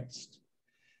experienced,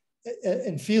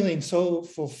 and feeling so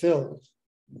fulfilled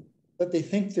that they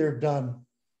think they're done.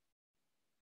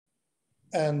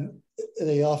 And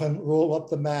they often roll up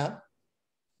the mat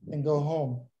and go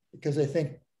home because they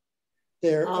think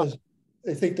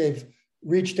they've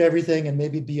reached everything and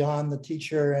maybe beyond the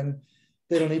teacher, and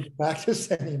they don't need to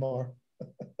practice anymore.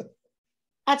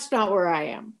 That's not where I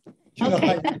am.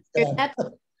 Okay,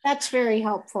 that's very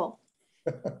helpful.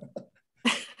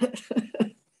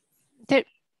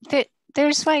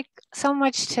 There's like so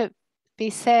much to be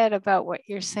said about what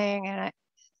you're saying, and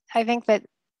I think that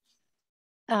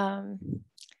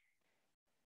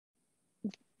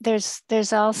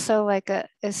there's also like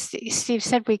as Steve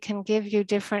said, we can give you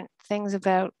different things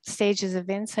about stages of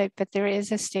insight, but there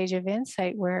is a stage of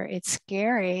insight where it's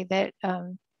scary that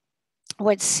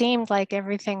what seemed like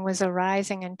everything was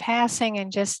arising and passing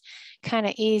and just kind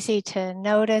of easy to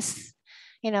notice,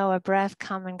 a breath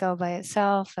come and go by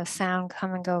itself, a sound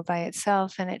come and go by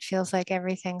itself, and it feels like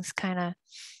everything's kind of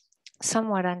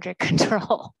somewhat under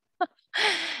control.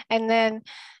 And then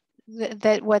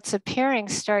that what's appearing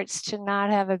starts to not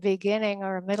have a beginning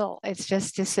or a middle. It's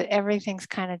just everything's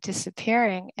kind of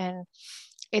disappearing, and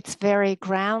it's very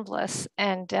groundless.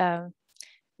 And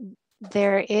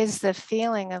there is the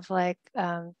feeling of like,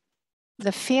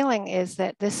 the feeling is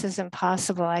that this is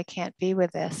impossible. I can't be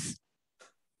with this.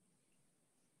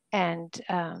 And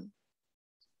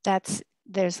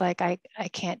there's like, I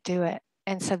can't do it.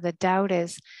 And so the doubt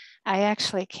is, I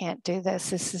actually can't do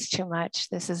this. This is too much.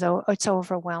 It's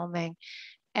overwhelming.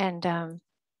 And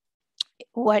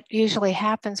what usually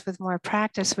happens with more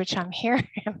practice, which I'm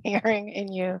hearing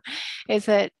in you, is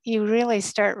that you really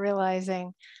start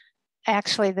realizing,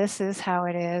 actually, this is how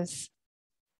it is.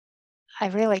 I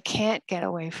really can't get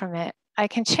away from it. I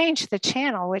can change the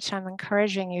channel, which I'm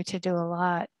encouraging you to do a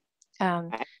lot.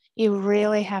 You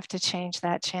really have to change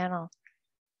that channel,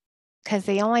 because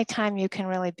the only time you can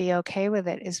really be okay with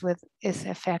it is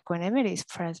if equanimity is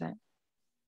present.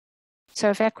 So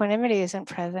if equanimity isn't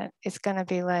present, it's going to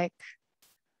be like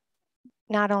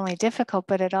not only difficult,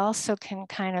 but it also can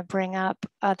kind of bring up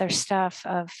other stuff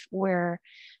of where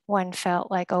one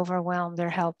felt like overwhelmed or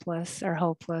helpless or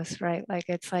hopeless, right? Like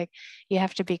it's like you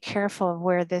have to be careful of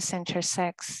where this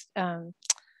intersects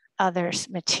others'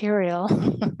 material.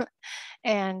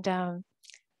 And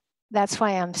that's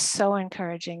why I'm so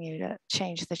encouraging you to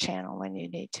change the channel when you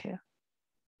need to.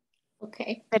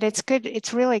 Okay. But it's good.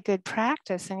 It's really good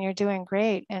practice, and you're doing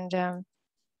great. And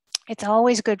it's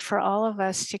always good for all of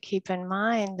us to keep in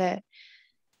mind that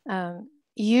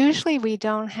usually we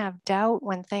don't have doubt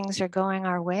when things are going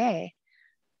our way.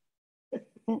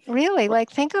 Really, like,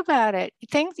 think about it.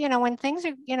 Think, when things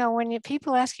are, when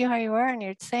people ask you how you are and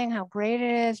you're saying how great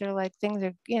it is, or like things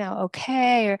are,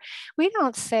 okay, or we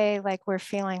don't say like we're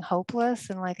feeling hopeless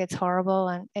and like it's horrible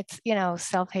and it's,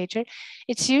 self-hatred.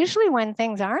 It's usually when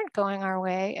things aren't going our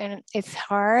way and it's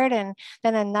hard. And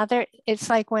then it's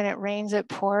like when it rains, it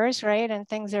pours, right? And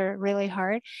things are really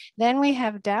hard. Then we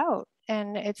have doubt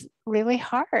and it's really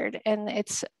hard. And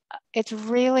it's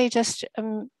really just,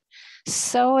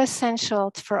 so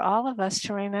essential for all of us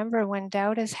to remember when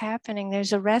doubt is happening,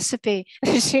 there's a recipe.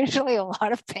 There's usually a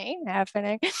lot of pain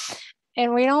happening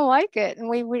and we don't like it. And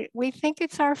we think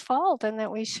it's our fault and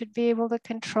that we should be able to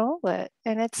control it.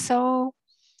 And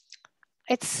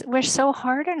we're so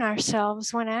hard on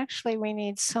ourselves when actually we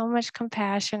need so much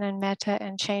compassion and metta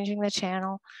and changing the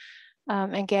channel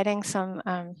and getting some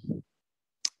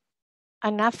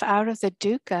enough out of the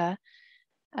dukkha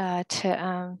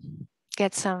to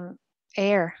get some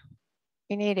air.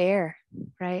 You need air,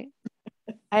 right?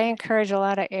 I encourage a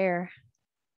lot of air.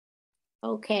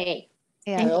 Okay.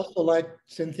 Yeah. I also like,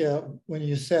 Cynthia, when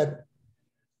you said,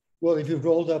 well, if you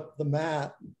rolled up the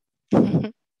mat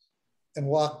and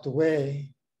walked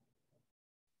away,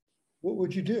 what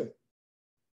would you do?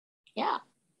 Yeah.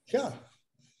 Yeah.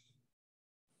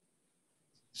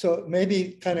 So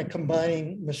maybe kind of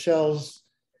combining Michelle's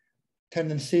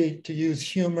tendency to use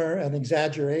humor and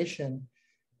exaggeration,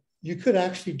 you could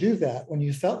actually do that when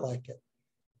you felt like it.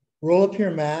 Roll up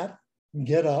your mat, and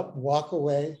get up, walk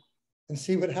away, and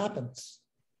see what happens.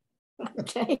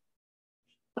 Okay.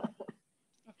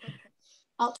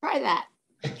 I'll try that.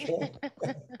 Okay.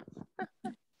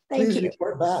 Thank Please you.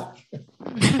 report back.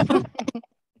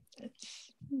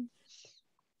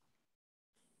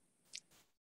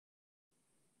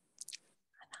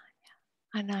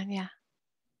 Ananya.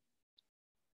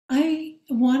 I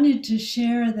wanted to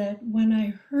share that when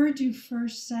I heard you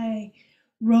first say,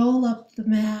 roll up the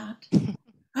mat,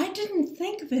 I didn't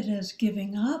think of it as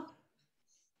giving up.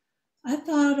 I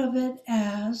thought of it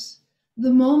as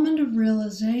the moment of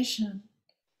realization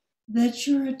that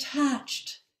you're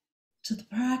attached to the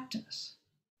practice,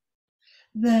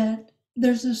 that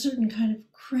there's a certain kind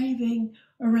of craving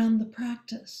around the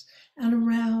practice and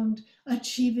around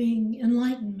achieving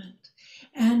enlightenment.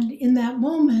 And in that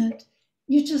moment,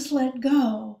 you just let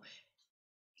go.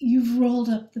 You've rolled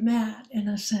up the mat in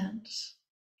a sense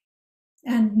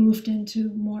and moved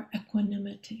into more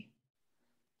equanimity.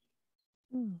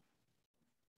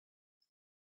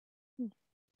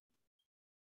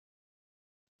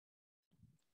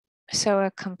 So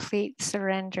a complete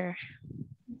surrender.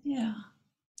 Yeah.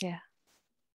 Yeah.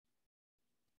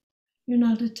 You're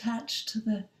not attached to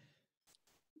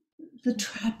the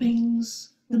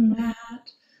trappings, the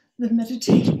mat, the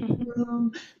meditation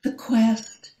room, the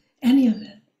quest, any of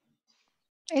it.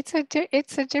 It's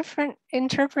a different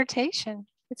interpretation.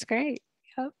 It's great.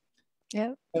 Yep.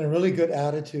 Yep. And a really good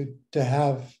attitude to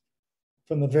have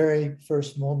from the very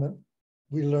first moment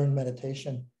we learn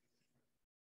meditation.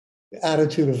 The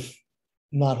attitude of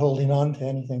not holding on to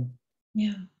anything.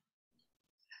 Yeah.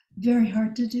 Very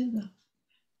hard to do though.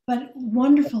 But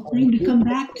wonderful thing to come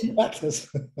back to. Practice.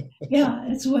 Yeah,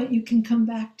 it's what you can come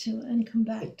back to and come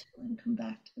back to and come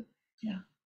back to. Yeah.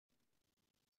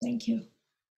 Thank you.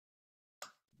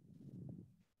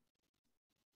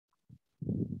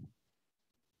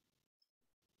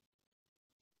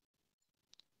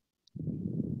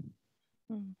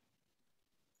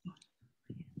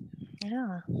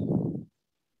 Yeah.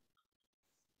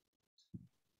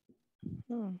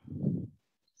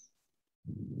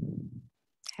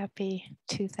 Happy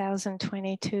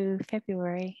 2022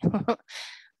 February.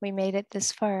 We made it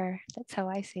this far. That's how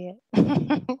I see it.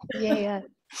 Yeah.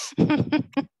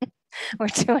 We're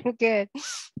doing good.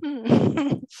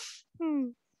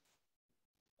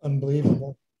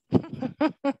 Unbelievable.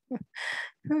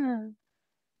 We're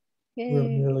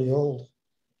merely old.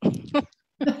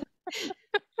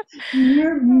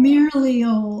 You're merely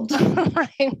old.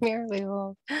 Right, merely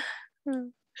old.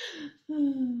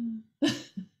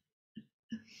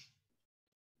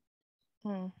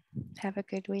 Have a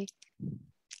good week.